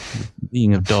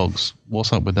 eating of dogs.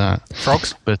 What's up with that?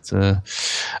 Frogs? But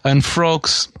and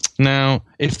frogs. Now,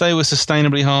 if they were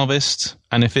sustainably harvested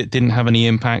and if it didn't have any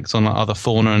impact on other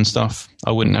fauna and stuff,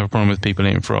 I wouldn't have a problem with people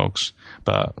eating frogs.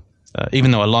 But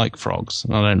even though I like frogs,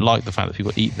 and I don't like the fact that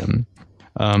people eat them,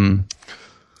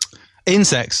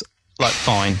 insects,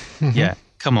 fine. Yeah,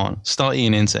 come on, start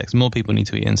eating insects. More people need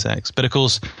to eat insects. But of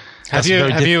course, have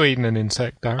you eaten an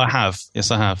insect, Darren? I have.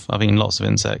 Yes, I have. I've eaten lots of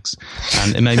insects,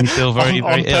 and it made me feel very,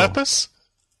 very ill. On purpose?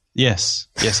 Yes.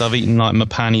 I've eaten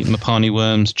mapani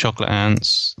worms, chocolate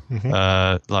ants,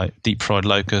 deep fried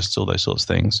locusts, all those sorts of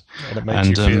things. And it makes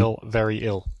you feel very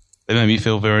ill. They made me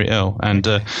feel very ill, and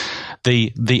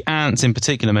the ants in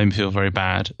particular made me feel very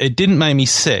bad. It didn't make me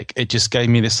sick. It just gave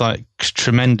me this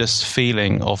tremendous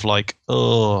feeling of this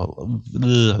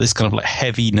kind of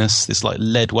heaviness, this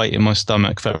lead weight in my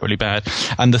stomach. Felt really bad,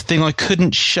 and the thing I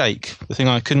couldn't shake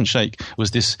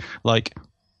was this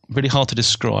really hard to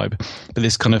describe, but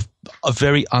this kind of a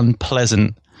very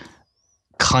unpleasant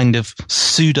kind of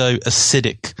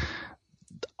pseudo-acidic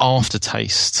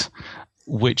aftertaste,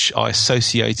 which I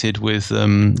associated with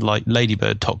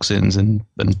ladybird toxins and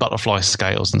butterfly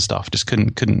scales and stuff. Just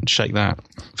couldn't shake that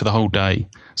for the whole day.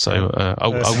 So I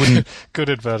wouldn't. Good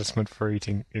advertisement for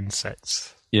eating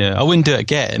insects. Yeah, I wouldn't do it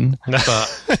again,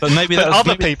 but maybe but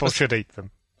other people should eat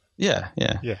them. Yeah,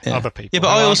 other people. Yeah, but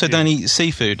I also don't eat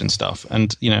seafood and stuff,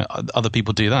 and other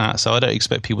people do that, so I don't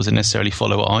expect people to necessarily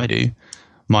follow what I do.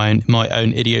 My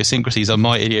own idiosyncrasies are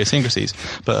my idiosyncrasies,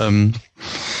 but and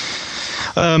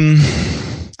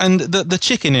the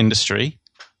chicken industry.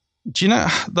 Do you know,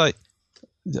 like,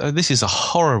 this is a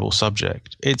horrible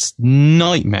subject. It's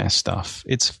nightmare stuff.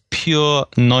 It's pure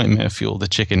nightmare fuel, the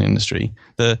chicken industry.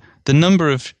 The number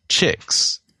of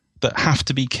chicks that have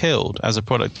to be killed as a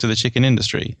product to the chicken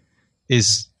industry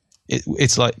it's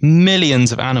like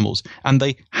millions of animals, and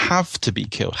they have to be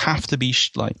killed,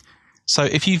 so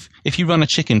if you run a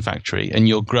chicken factory and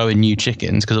you're growing new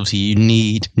chickens, because obviously you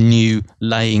need new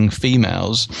laying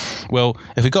females, well,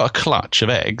 if we've got a clutch of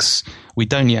eggs, we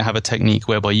don't yet have a technique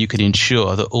whereby you can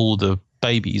ensure that all the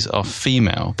babies are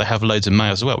female. They have loads of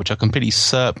males as well, which are completely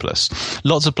surplus.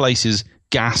 Lots of places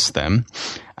gas them,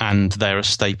 and they're a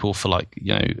staple for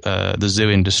the zoo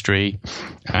industry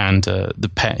and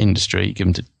the pet industry, give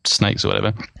them to snakes or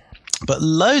whatever. But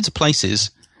loads of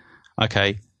places,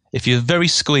 okay, if you're very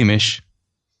squeamish,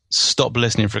 stop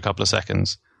listening for a couple of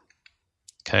seconds.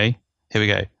 Okay, here we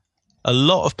go. A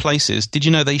lot of places, did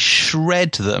you know they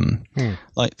shred them?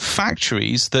 Like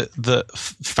factories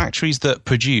that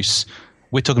produce,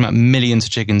 we're talking about millions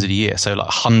of chickens a year, so like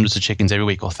hundreds of chickens every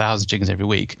week or thousands of chickens every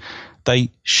week.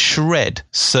 They shred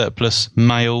surplus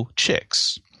male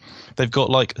chicks. They've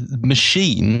got like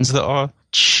machines that are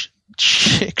chick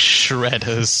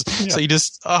shredders. Yeah. So you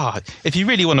just, if you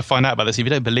really want to find out about this, if you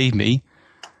don't believe me,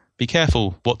 be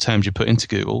careful what terms you put into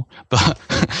Google, but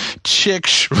chick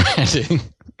shredding.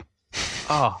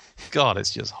 Oh God,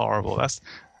 it's just horrible.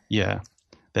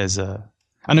 There's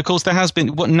and of course there has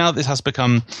been, now that this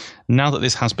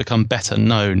has become better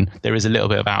known, there is a little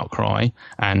bit of outcry,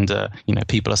 and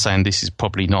people are saying this is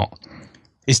probably not,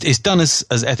 it's done as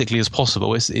ethically as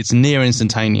possible. It's near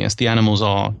instantaneous. The animals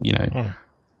are,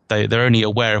 they're only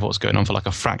aware of what's going on for like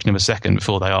a fraction of a second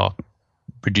before they are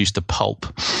reduced to pulp.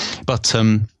 But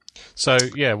so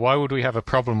yeah, why would we have a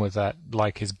problem with that?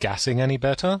 Like, is gassing any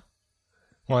better?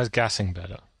 Why is gassing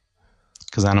better?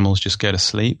 Because animals just go to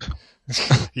sleep.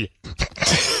 Yeah.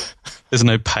 There's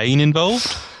no pain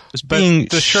involved.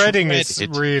 The shredding is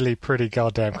really pretty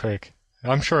goddamn quick.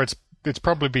 I'm sure it's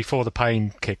probably before the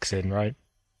pain kicks in, right?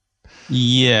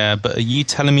 Yeah, but are you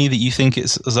telling me that you think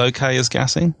it's as okay as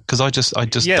gassing? Because I just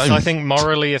yes, don't. I think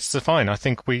morally it's fine. I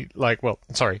think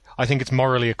I think it's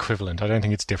morally equivalent. I don't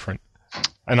think it's different.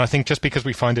 And I think just because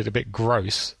we find it a bit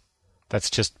gross, that's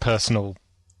just personal,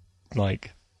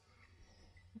 like,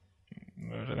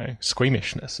 I don't know,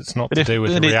 squeamishness. It's not to do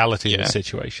with the reality of the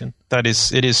situation.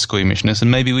 It is squeamishness,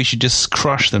 and maybe we should just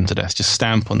crush them to death, just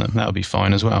stamp on them. That would be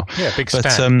fine as well. Yeah, big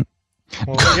stamp.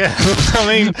 Well, yeah, I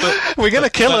mean, we're going to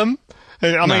kill them.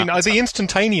 I mean, the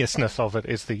instantaneousness of it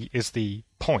is the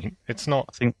point. It's not.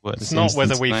 I think it's not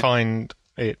whether we find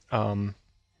it.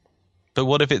 But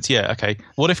what if it's okay?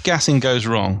 What if gassing goes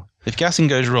wrong? If gassing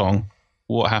goes wrong,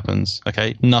 what happens?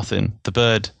 Okay, nothing. The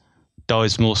bird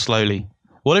dies more slowly.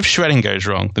 What if shredding goes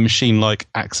wrong? The machine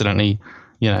accidentally,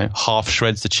 half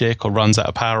shreds the chick or runs out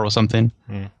of power or something.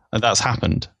 And that's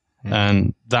happened,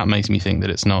 and that makes me think that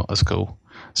it's not as cool.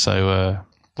 So,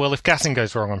 well, if gassing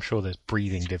goes wrong, I'm sure there's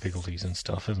breathing difficulties and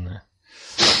stuff, isn't there?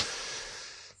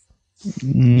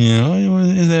 Yeah,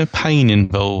 is there pain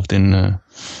involved in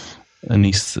at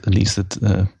least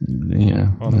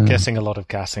I'm guessing a lot of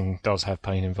gassing does have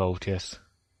pain involved. Yes.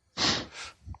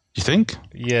 You think?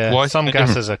 Yeah. Why some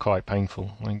gases are quite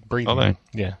painful. Like breathing. Are they?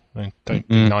 Yeah. They don't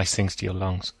do nice things to your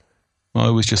lungs. I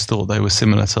always just thought they were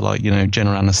similar to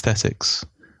general anaesthetics,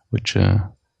 which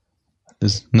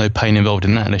there's no pain involved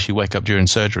in that unless you wake up during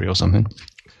surgery or something.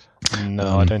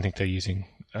 No, I don't think they're using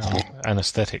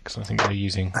anaesthetics. I think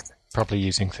they're probably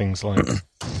using things like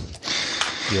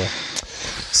yeah.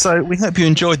 So we hope you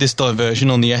enjoyed this diversion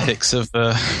on the ethics of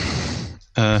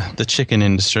the chicken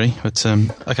industry. But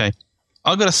okay,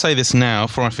 I've got to say this now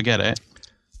before I forget it.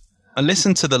 I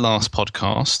listened to the last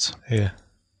podcast,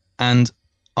 and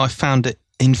I found it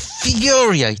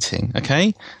infuriating.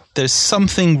 Okay, there's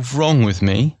something wrong with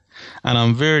me, and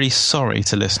I'm very sorry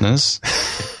to listeners.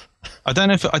 I don't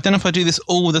know if I do this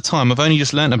all the time. I've only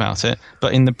just learnt about it.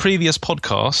 But in the previous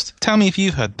podcast, tell me if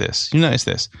you've heard this. You notice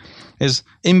this? Is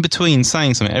in between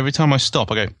saying something, every time I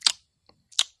stop, I go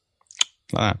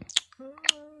like that.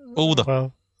 All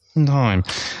the time.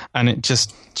 And it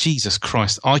just, Jesus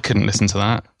Christ, I couldn't listen to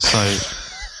that.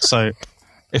 So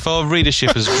if our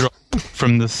readership has dropped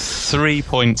from the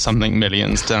 3-point-something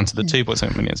millions down to the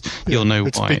 2-point-something millions, you'll know why.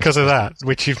 It's because of that,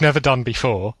 which you've never done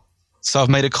before. So I've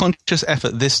made a conscious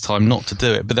effort this time not to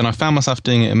do it, but then I found myself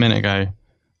doing it a minute ago,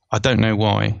 I don't know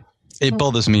why. It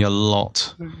bothers me a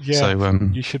lot. Yeah, so,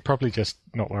 you should probably just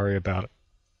not worry about it.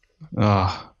 Do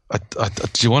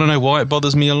you want to know why it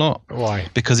bothers me a lot? Why?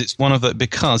 Because it's one of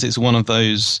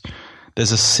those.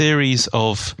 There's a series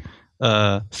of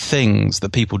things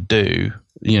that people do,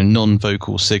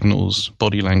 non-vocal signals,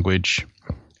 body language,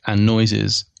 and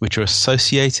noises, which are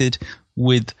associated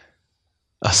with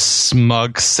a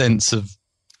smug sense of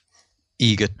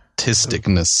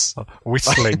egotisticness.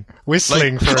 Whistling,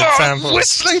 for example.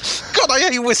 Whistling! God, I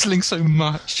hate whistling so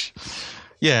much.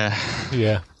 Yeah.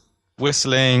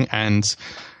 Whistling and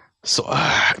sort of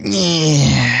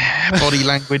body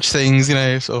language things,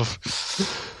 sort of.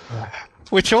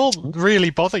 Which all really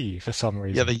bother you for some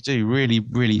reason. Yeah, they do. Really,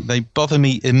 really. They bother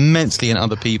me immensely in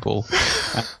other people.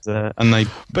 And they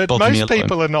but bother me most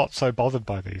people are not so bothered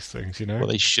by these things, Well,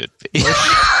 they should be.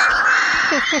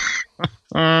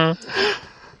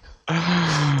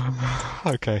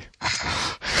 Okay.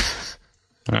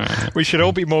 We should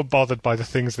all be more bothered by the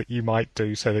things that you might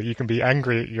do so that you can be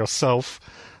angry at yourself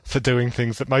for doing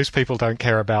things that most people don't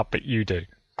care about, but you do.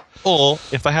 Or,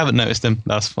 if they haven't noticed them,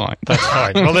 that's fine. That's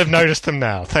fine. Well, they've noticed them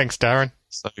now. Thanks, Darren.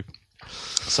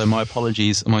 So my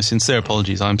apologies, my sincere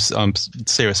apologies. I'm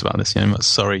serious about this. I'm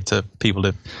sorry to people.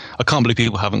 I can't believe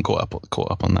people haven't caught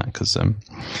up on that because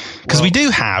we do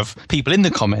have people in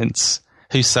the comments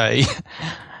who say,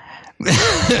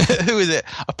 who is it?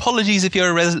 Apologies if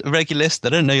you're a regularist. I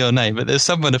don't know your name, but there's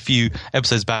someone a few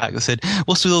episodes back that said,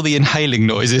 "What's with all the inhaling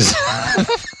noises?"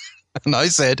 And I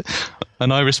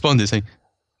responded saying,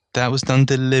 that was done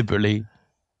deliberately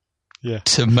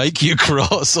to make you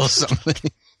cross or something.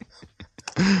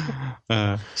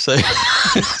 So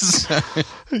I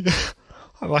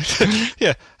like it.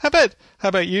 Yeah. How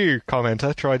about you,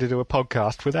 commenter, try to do a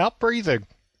podcast without breathing?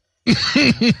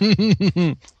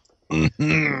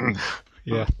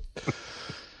 Yeah.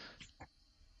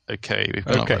 Okay, we've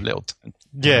got a little time.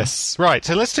 Yes. Right.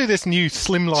 So let's do this new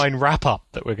slimline wrap up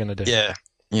that we're going to do. Yeah.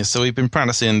 Yeah, so we've been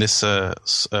practicing this,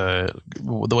 the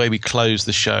way we close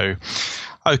the show.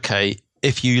 Okay,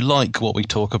 if you like what we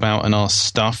talk about and our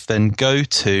stuff, then go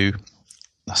to...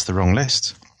 That's the wrong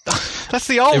list. That's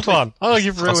the old one. Oh,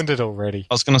 you've ruined it already.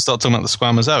 I was going to start talking about the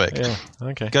Squamazoic. Yeah,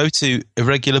 okay. Go to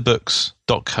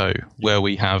irregularbooks.co, where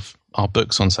we have our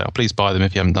books on sale. Please buy them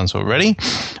if you haven't done so already.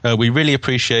 We really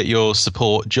appreciate your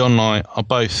support. John and I are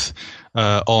both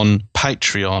on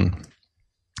Patreon,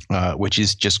 which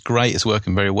is just great. It's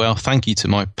working very well. Thank you to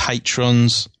my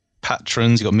patrons.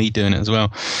 You got me doing it as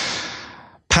well.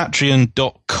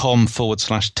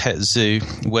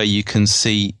 Patreon.com/TechZoo, where you can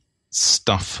see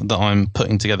stuff that I'm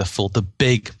putting together for the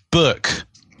big book,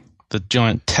 the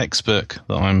giant textbook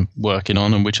that I'm working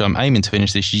on and which I'm aiming to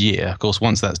finish this year. Of course,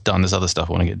 once that's done, there's other stuff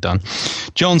I want to get done.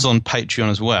 John's on Patreon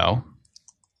as well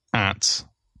at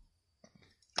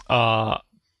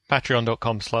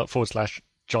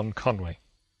patreon.com/John Conway.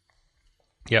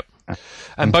 Yep.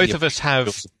 And both of us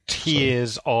have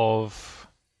tiers of,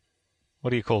 what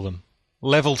do you call them?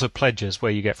 Levels of pledges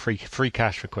where you get free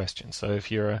cash for questions. So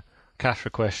if you're a cash for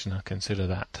questioner, consider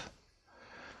that.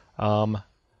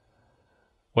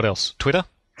 What else? Twitter?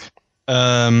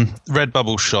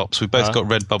 Redbubble shops. We've both got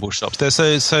Redbubble shops.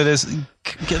 So there's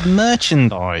get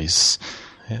merchandise.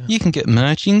 Yeah. You can get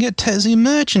merch. You can get TechZoo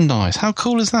merchandise. How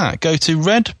cool is that? Go to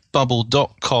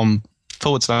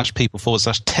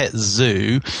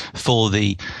redbubble.com/people/TechZoo for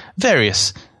the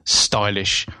various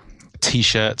stylish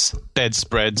T-shirts,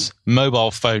 bedspreads,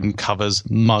 mobile phone covers,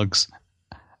 mugs,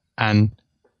 and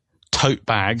tote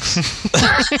bags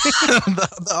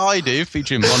that I do,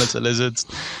 featuring monitor lizards.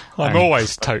 I'm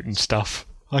always toting stuff.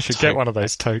 I should get one of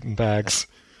those toting bags.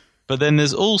 But then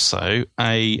there's also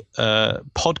a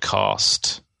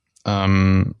podcast Redbubble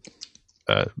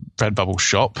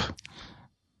shop.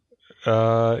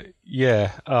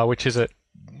 Which is at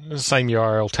the same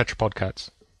URL, Tetrapodcats.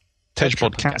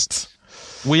 Tetrapodcats.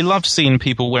 We love seeing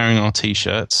people wearing our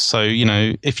T-shirts. So,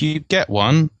 if you get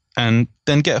one, and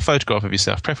then get a photograph of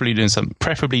yourself, preferably doing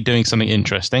something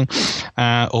interesting,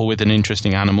 or with an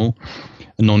interesting animal,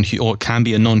 or it can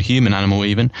be a non-human animal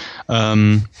even.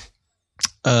 And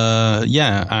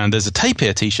there's a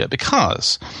Tapir T-shirt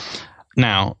because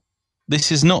now this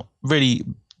has not really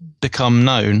become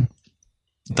known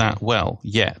that well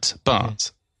yet,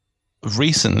 but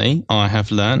recently I have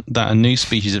learnt that a new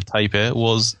species of tapir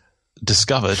was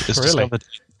discovered.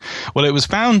 Well, it was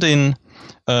found in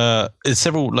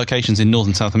several locations in North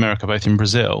and South America, both in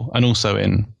Brazil and also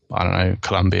in, I don't know,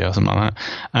 Colombia or something like that.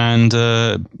 And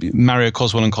Mario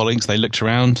Coswell and colleagues, they looked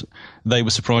around. They were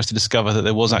surprised to discover that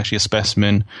there was actually a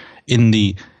specimen in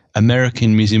the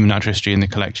American Museum of Natural History in the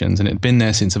collections, and it had been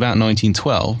there since about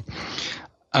 1912.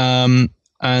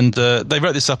 And they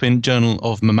wrote this up in Journal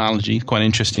of Mammalogy, quite an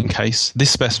interesting case.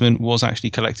 This specimen was actually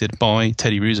collected by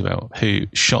Teddy Roosevelt, who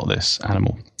shot this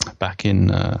animal back in...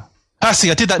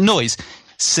 see, I did that noise.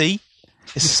 See?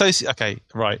 It's okay,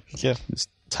 right. Yeah. It's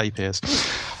tape ears.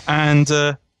 And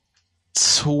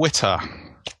Twitter.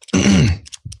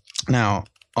 Now,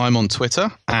 I'm on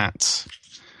Twitter at...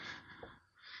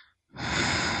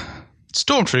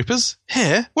 Stormtroopers,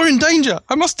 here, we're in danger.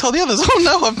 I must tell the others. Oh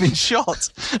no, I've been shot.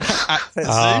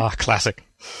 Classic.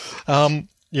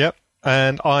 Yep.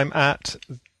 And I'm at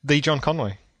the John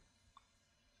Conway.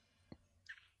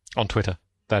 On Twitter,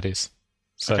 that is.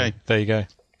 So okay. There you go.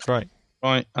 Right.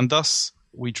 Right. And thus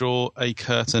we draw a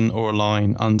curtain or a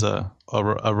line under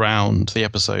or around the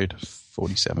episode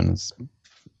 47.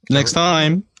 Next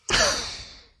time,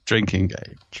 drinking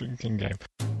game. Drinking game.